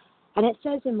 And it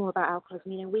says in More About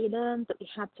Alcoholism, we learned that we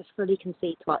had to fully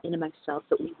concede to our innermost self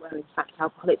that we were in fact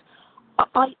alcoholics.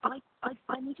 I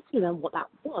needed to learn what that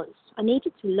was. I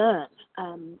needed to learn,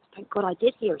 thank God I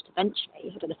did hear it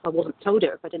eventually, I don't know if I wasn't told it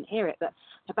or if I didn't hear it, but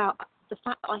about the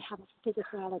fact that I have a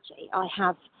physicality. I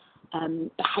have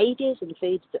behaviours and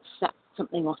foods that set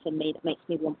something off in me that makes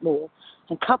me want more.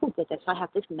 And coupled with this, I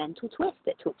have this mental twist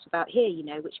that talks about here,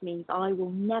 which means I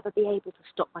will never be able to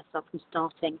stop myself from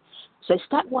starting. So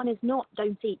step 1 is not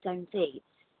don't eat, don't eat.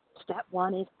 Step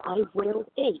 1 is I will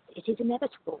eat. It is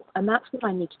inevitable. And that's what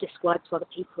I need to describe to other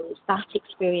people is that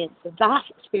experience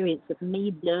of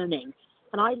me learning.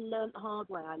 And I learned the hard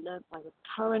way. I learned by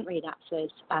recurrent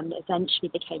relapses and eventually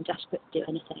became desperate to do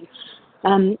anything.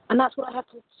 And that's what I have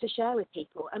to share with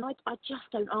people. And I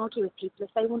just don't argue with people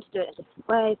if they want to do it a different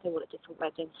way, if they want a different way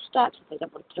of doing steps, if they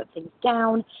don't want to put things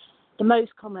down. The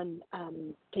most common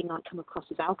thing I come across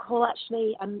is alcohol,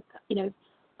 actually. And,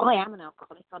 I am an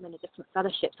alcoholic. I'm in a different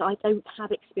fellowship, so I don't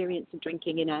have experience of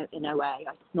drinking in OA.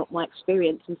 It's not my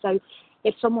experience. And so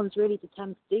if someone's really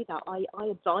determined to do that, I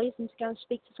advise them to go and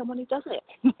speak to someone who does it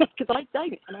because I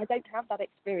don't, and I don't have that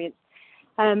experience.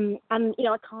 And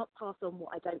I can't pass on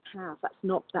what I don't have. That's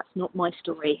not my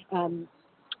story. And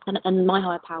my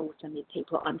higher power will send me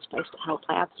people that I'm supposed to help.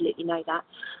 I absolutely know that.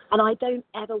 And I don't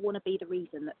ever want to be the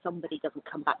reason that somebody doesn't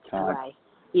come back to OA.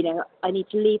 I need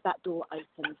to leave that door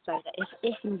open so that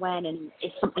if and when and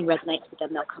if something resonates with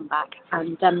them, they'll come back.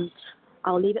 And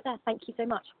I'll leave it there. Thank you so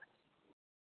much.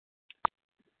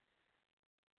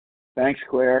 Thanks,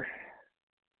 Claire.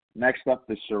 Next up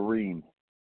is Serene.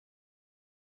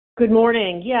 Good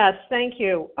morning. Yes, thank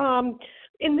you.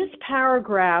 In this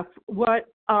paragraph, what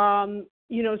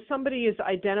somebody is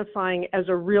identifying as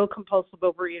a real compulsive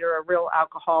overeater, a real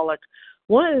alcoholic.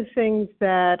 One of the things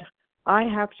that I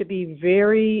have to be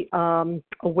very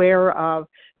aware of,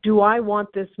 do I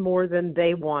want this more than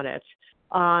they want it?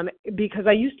 Because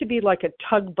I used to be like a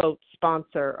tugboat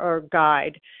sponsor or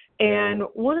guide. And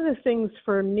one of the things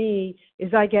for me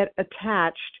is I get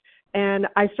attached and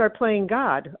I start playing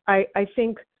God. I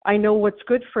think I know what's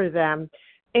good for them.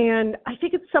 And I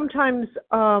think it's sometimes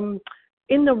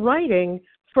in the writing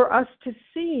for us to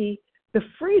see the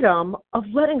freedom of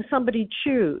letting somebody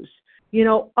choose.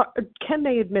 Can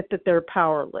they admit that they're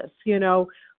powerless?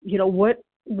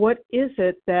 What is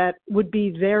it that would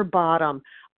be their bottom?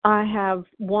 I have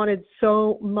wanted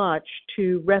so much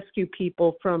to rescue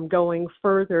people from going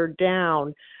further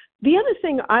down. The other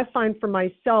thing I find for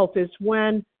myself is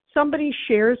when somebody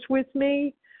shares with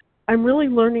me, I'm really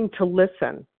learning to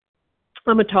listen.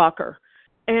 I'm a talker.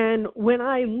 And when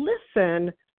I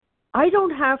listen, I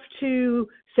don't have to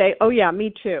say, oh, yeah,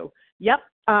 me too. Yep.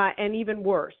 And even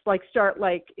worse, start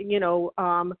making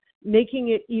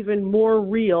it even more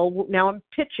real. Now I'm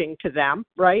pitching to them,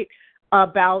 right,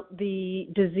 about the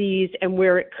disease and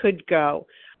where it could go.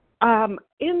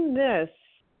 In this,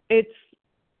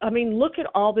 look at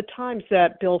all the times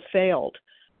that Bill failed.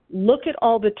 Look at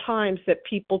all the times that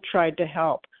people tried to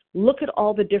help. Look at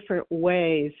all the different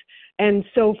ways. And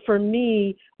so for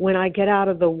me, when I get out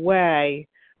of the way,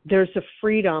 there's a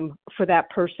freedom for that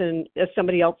person, as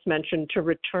somebody else mentioned, to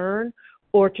return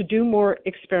or to do more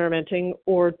experimenting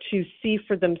or to see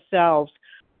for themselves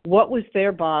what was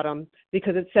their bottom,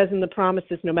 because it says in the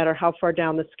promises, no matter how far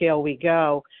down the scale we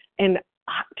go, and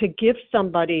to give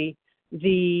somebody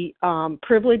the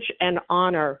privilege and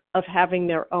honor of having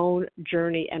their own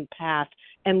journey and path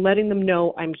and letting them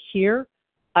know I'm here,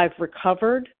 I've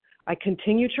recovered, I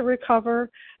continue to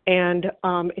recover, and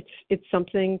it's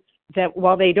something that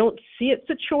while they don't see it's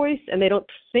a choice and they don't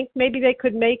think maybe they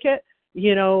could make it,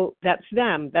 that's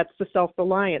them. That's the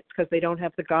self-reliance because they don't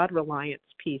have the God-reliance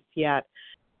piece yet.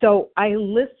 So I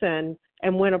listen,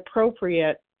 and when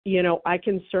appropriate, I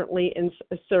can certainly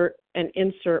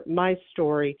insert my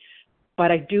story,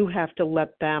 but I do have to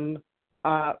let them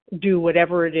do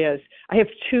whatever it is. I have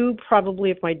 2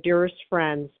 probably of my dearest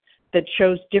friends that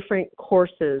chose different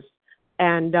courses,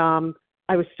 and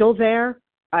I was still there.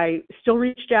 I still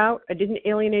reached out. I didn't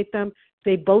alienate them.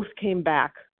 They both came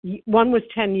back one was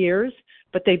 10 years,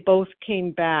 but they both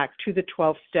came back to the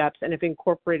 12 steps and have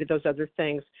incorporated those other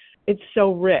things. It's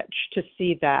so rich to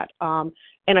see that.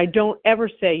 And I don't ever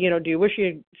say, do you wish you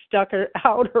had stuck it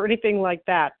out or anything like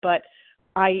that? But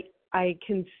I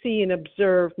can see and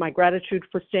observe my gratitude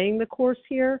for staying the course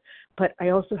here, but I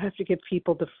also have to give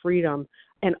people the freedom.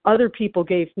 And other people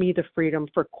gave me the freedom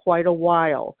for quite a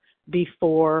while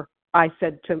before I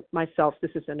said to myself,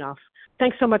 this is enough.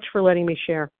 Thanks so much for letting me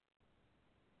share.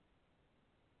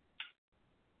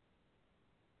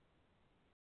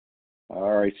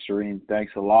 All right, Serene,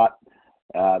 thanks a lot.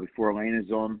 Before Elena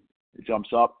jumps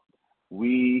up,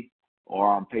 we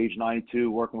are on page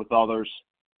 92, working with others,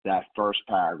 that first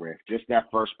paragraph, just that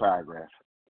first paragraph.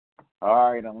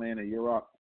 All right, Elena, you're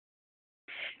up.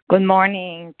 Good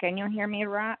morning. Can you hear me,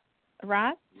 Ross?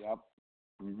 Yep.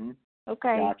 Mm-hmm.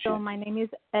 Okay, Gotcha. So my name is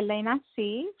Elena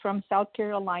C. from South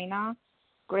Carolina,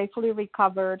 gratefully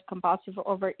recovered compulsive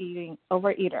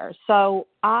overeater. So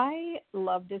I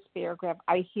love this paragraph.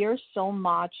 I hear so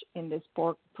much in this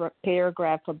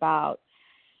paragraph about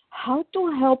how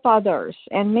to help others,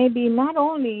 and maybe not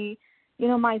only,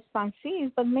 my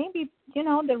sponsees, but maybe,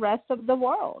 the rest of the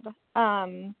world.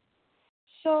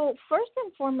 So first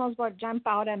and foremost, what jumped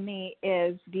out at me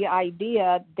is the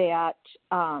idea that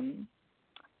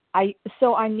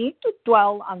I need to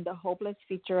dwell on the hopeless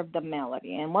feature of the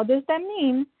melody. And what does that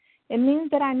mean? It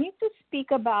means that I need to speak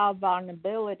about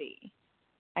vulnerability.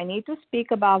 I need to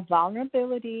speak about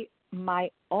vulnerability,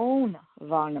 my own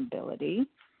vulnerability.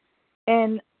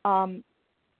 And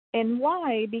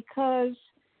why? Because,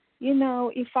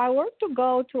 if I were to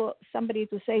go to somebody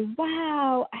to say,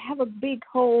 wow, I have a big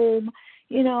home,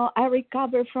 I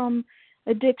recovered from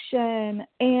addiction,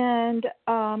 and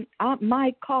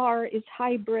my car is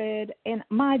hybrid, and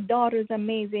my daughter's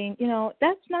amazing,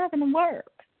 that's not going to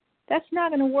work. That's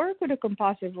not going to work with a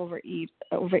compulsive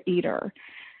overeater.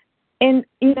 And,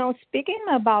 speaking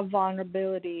about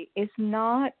vulnerability is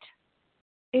not,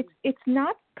 it's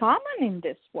not common in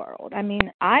this world. I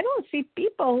mean, I don't see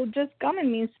people who just come at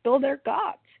me and spill their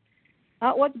guts.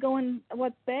 What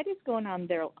bad is going on in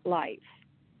their life.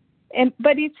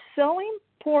 But it's so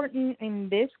important in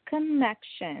this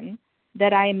connection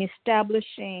that I am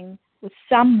establishing with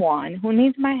someone who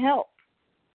needs my help.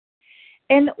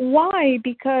 And why?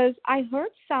 Because I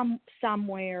heard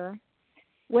somewhere,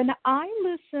 when I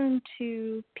listen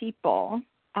to people,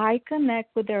 I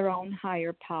connect with their own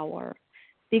higher power,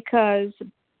 because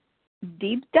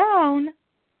deep down,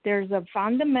 there's a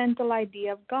fundamental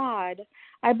idea of God.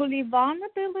 I believe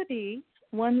vulnerability,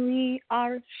 when we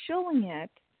are showing it,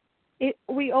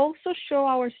 we also show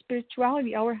our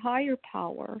spirituality, our higher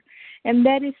power, and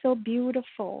that is so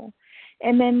beautiful.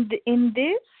 And then in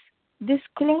this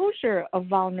disclosure of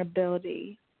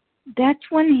vulnerability, that's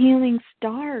when healing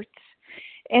starts.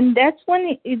 And that's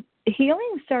when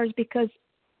healing starts, because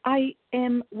I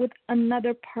am with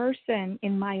another person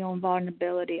in my own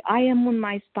vulnerability. I am with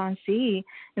my sponsee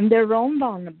in their own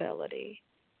vulnerability.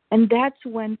 And that's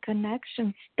when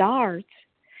connection starts.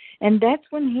 And that's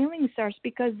when healing starts,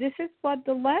 because this is what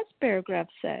the last paragraph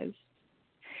says.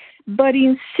 But he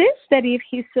insists that if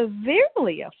he's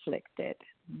severely afflicted,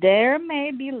 there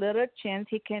may be little chance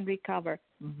he can recover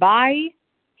by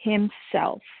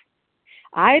himself.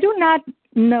 I do not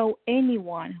know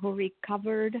anyone who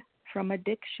recovered from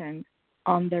addiction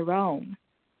on their own.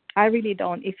 I really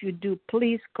don't. If you do,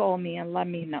 please call me and let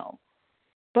me know.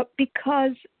 But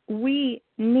because we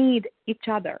need each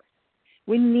other.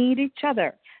 We need each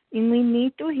other. And we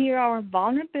need to hear our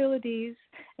vulnerabilities,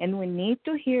 and we need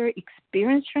to hear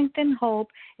experience, strength, and hope,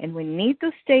 and we need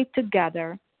to stay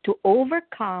together to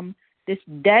overcome this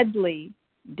deadly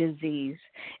disease.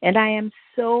 And I am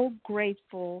so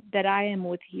grateful that I am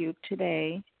with you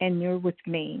today, and you're with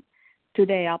me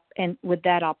today. And with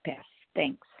that, I'll pass.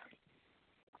 Thanks.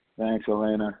 Thanks,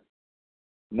 Elena.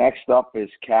 Next up is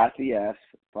Kathy S.,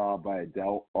 followed by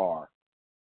Adele R.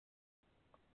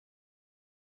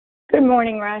 Good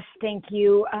morning, Russ. Thank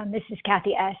you. This is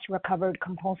Kathy S., recovered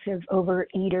compulsive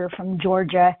overeater from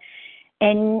Georgia.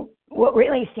 And what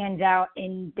really stands out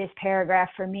in this paragraph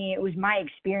for me, it was my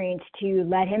experience to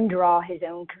let him draw his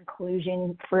own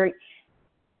conclusion for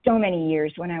so many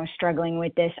years when I was struggling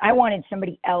with this. I wanted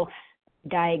somebody else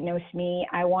diagnose me.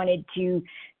 I wanted to,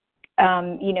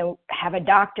 have a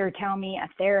doctor tell me, a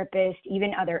therapist,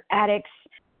 even other addicts,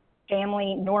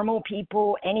 family, normal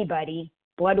people, anybody,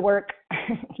 blood work,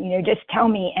 just tell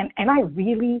me, am I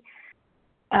really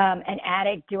an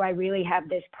addict? Do I really have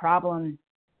this problem?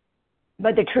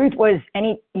 But the truth was,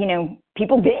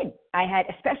 people did. I had,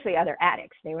 especially other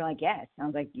addicts. They were like, yeah, it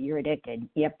sounds like you're addicted.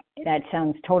 Yep, that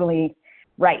sounds totally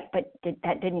right. But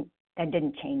that that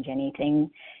didn't change anything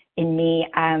in me.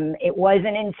 It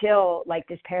wasn't until, like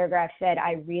this paragraph said,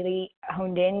 I really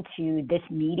honed into this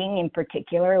meeting in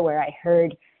particular where I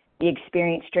heard the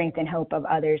experience, strength, and hope of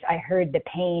others. I heard the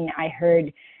pain. I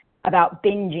heard about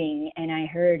binging, and I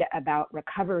heard about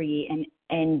recovery,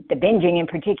 and the binging in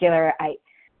particular,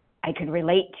 I could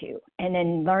relate to. And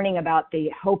then learning about the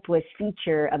hopeless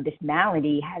feature of this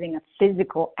malady, having a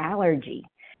physical allergy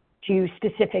to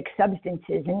specific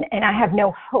substances, and I have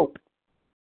no hope.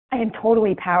 I am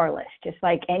totally powerless, just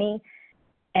like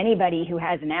anybody who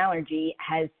has an allergy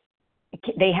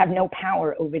they have no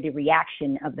power over the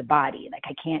reaction of the body. Like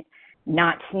I can't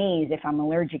not sneeze if I'm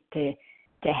allergic to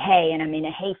hay and I'm in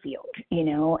a hayfield,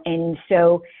 and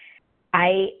so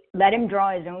I let him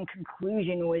draw his own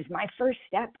conclusion was my first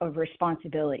step of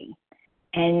responsibility.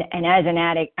 And as an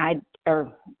addict,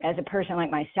 or as a person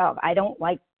like myself, I didn't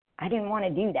want to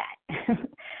do that.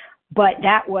 But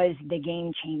that was the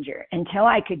game changer until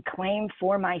I could claim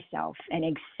for myself and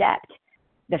accept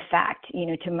the fact,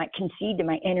 concede to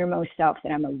my innermost self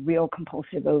that I'm a real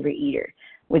compulsive overeater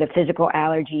with a physical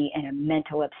allergy and a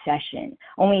mental obsession.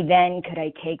 Only then could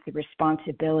I take the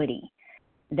responsibility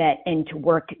and to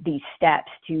work these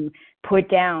steps to put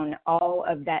down all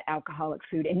of that alcoholic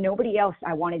food. And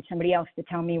I wanted somebody else to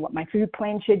tell me what my food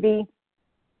plan should be,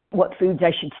 what foods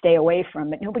I should stay away from,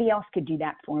 but nobody else could do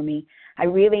that for me. I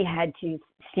really had to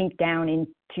sink down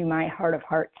into my heart of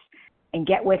hearts and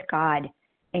get with God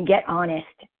and get honest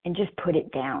and just put it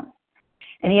down.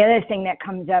 And the other thing that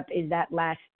comes up is that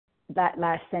last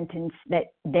sentence,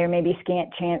 that there may be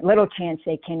little chance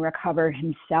they can recover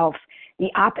himself. The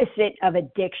opposite of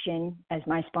addiction, as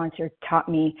my sponsor taught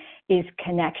me, is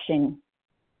connection.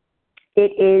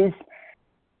 It is,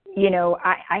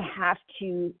 I have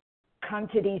to come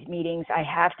to these meetings. I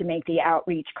have to make the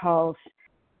outreach calls.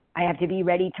 I have to be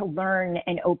ready to learn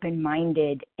and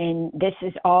open-minded. And this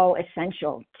is all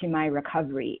essential to my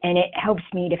recovery. And it helps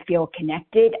me to feel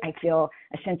connected. I feel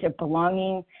a sense of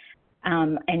belonging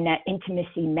and that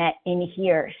intimacy met in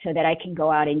here so that I can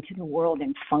go out into the world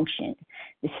and function.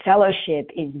 This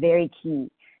fellowship is very key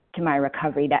to my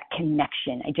recovery, that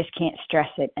connection. I just can't stress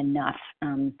it enough.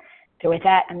 So with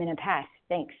that, I'm going to pass.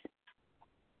 Thanks.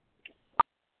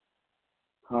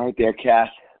 All right there, Kath.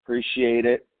 Appreciate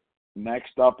it.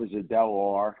 Next up is Adele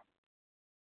R.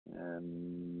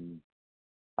 And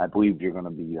I believe you're going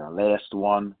to be our last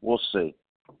one. We'll see.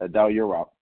 Adele, you're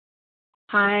up.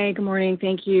 Hi, good morning.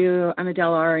 Thank you. I'm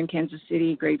Adele R. in Kansas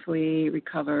City, gratefully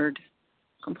recovered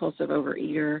compulsive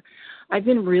overeater. I've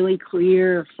been really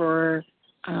clear for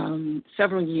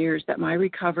several years that my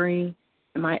recovery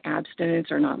and my abstinence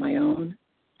are not my own,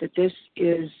 that this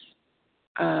is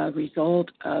a result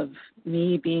of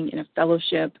me being in a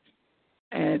fellowship,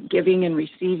 giving and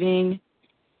receiving,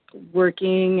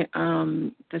 working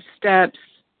the steps.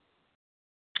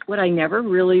 What I never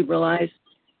really realized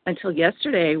until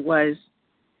yesterday was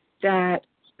that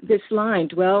this line,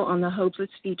 dwell on the hopeless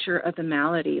feature of the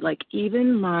malady, like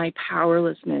even my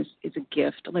powerlessness is a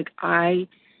gift. Like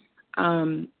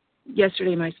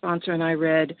yesterday my sponsor and I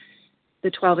read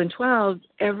the 12 and 12,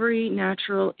 every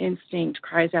natural instinct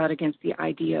cries out against the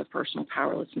idea of personal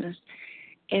powerlessness.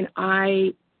 And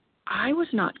I was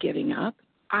not giving up.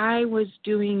 I was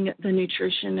doing the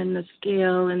nutrition and the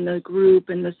scale and the group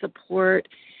and the support,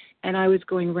 and I was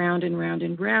going round and round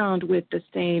and round with the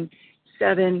same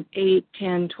 7, 8,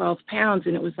 10, 12 pounds,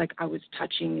 and it was like I was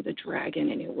touching the dragon,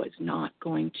 and it was not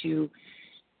going to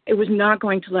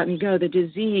let me go. The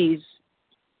disease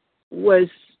was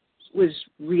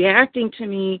reacting to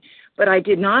me, but I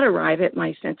did not arrive at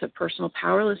my sense of personal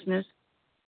powerlessness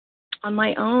on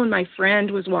my own. My friend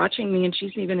was watching me, and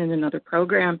she's even in another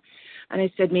program, and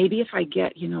I said, maybe if I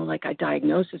get, like a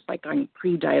diagnosis, like I'm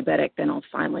pre-diabetic, then I'll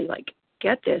finally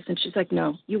get this. And she's like,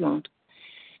 no, you won't.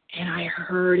 And I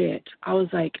heard it. I was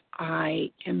like, I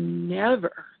am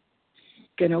never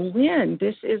going to win.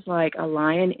 This is like a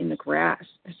lion in the grass.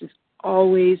 This is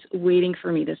always waiting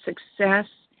for me. The success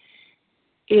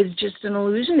is just an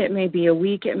illusion. It may be a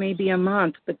week, it may be a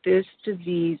month, but this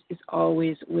disease is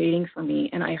always waiting for me.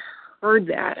 And I heard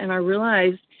that, and I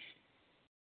realized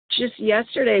just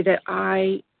yesterday that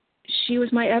she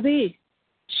was my Ebby.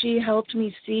 She helped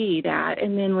me see that.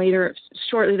 And then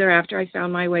shortly thereafter, I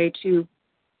found my way to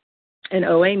an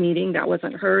OA meeting. That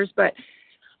wasn't hers, but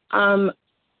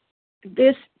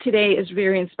this today is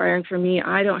very inspiring for me.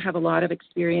 I don't have a lot of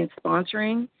experience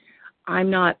sponsoring. I'm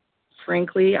not,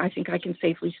 frankly, I think I can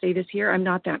safely say this here, I'm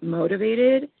not that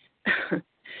motivated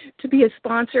to be a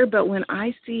sponsor, but when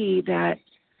I see that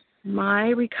my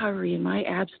recovery and my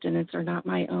abstinence are not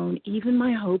my own, even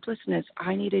my hopelessness,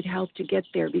 I needed help to get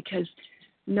there because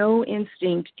No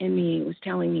instinct in me was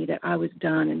telling me that I was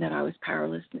done and that I was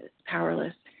powerless.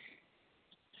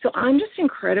 So I'm just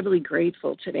incredibly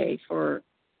grateful today for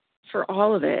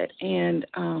all of it, and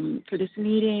for this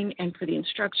meeting, and for the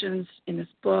instructions in this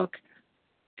book,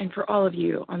 and for all of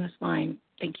you on this line.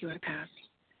 Thank you. I pass.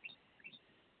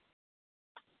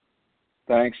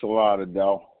 Thanks a lot,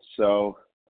 Adele. So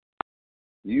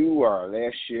you are our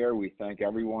last share. We thank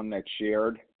everyone that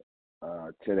shared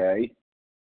today.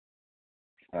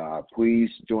 Please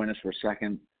join us for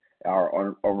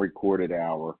our unrecorded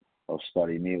hour of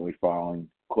study immediately following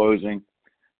closing.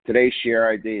 Today's share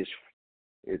ID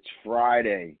it's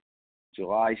Friday,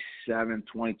 July 7,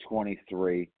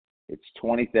 2023. It's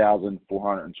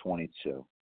 20,422.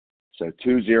 So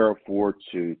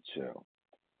 20422.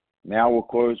 Now we'll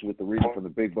close with the reading from the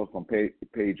Big Book on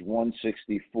page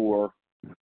 164,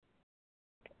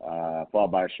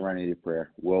 followed by a serenity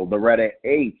prayer. Will Loretta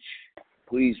H.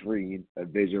 please read A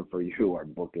Vision for You? Our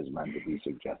book is meant to be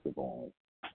suggestive only.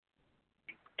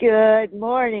 Good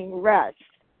morning, Russ.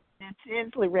 This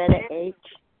is Loretta H.,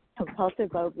 compulsive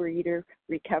overeater,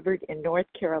 recovered in North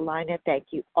Carolina. Thank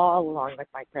you all, along with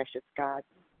my precious God,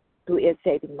 who is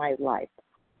saving my life.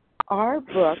 Our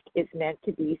book is meant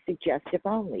to be suggestive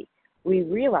only. We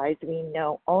realize we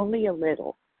know only a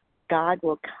little. God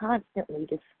will constantly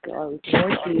disclose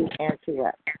more to you and to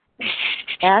us.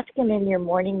 Ask Him in your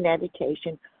morning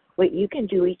meditation what you can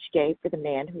do each day for the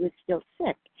man who is still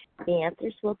sick. The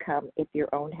answers will come if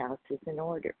your own house is in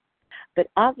order. But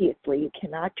obviously, you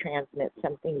cannot transmit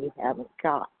something you haven't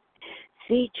got.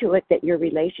 See to it that your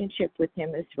relationship with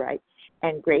Him is right,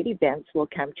 and great events will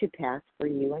come to pass for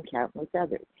you and countless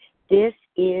others. This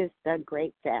is the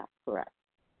great fast for us.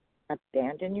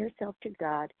 Abandon yourself to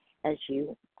God as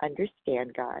you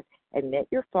understand God. Admit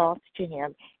your faults to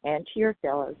Him and to your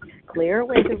fellows. Clear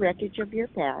away the wreckage of your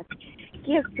past.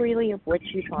 Give freely of what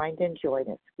you find in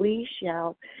joyness. We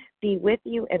shall be with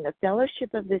you in the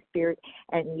fellowship of the Spirit,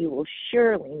 and you will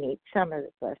surely meet some of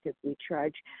us as we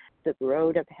trudge the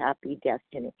road of happy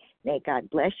destiny. May God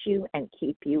bless you and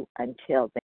keep you until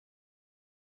then.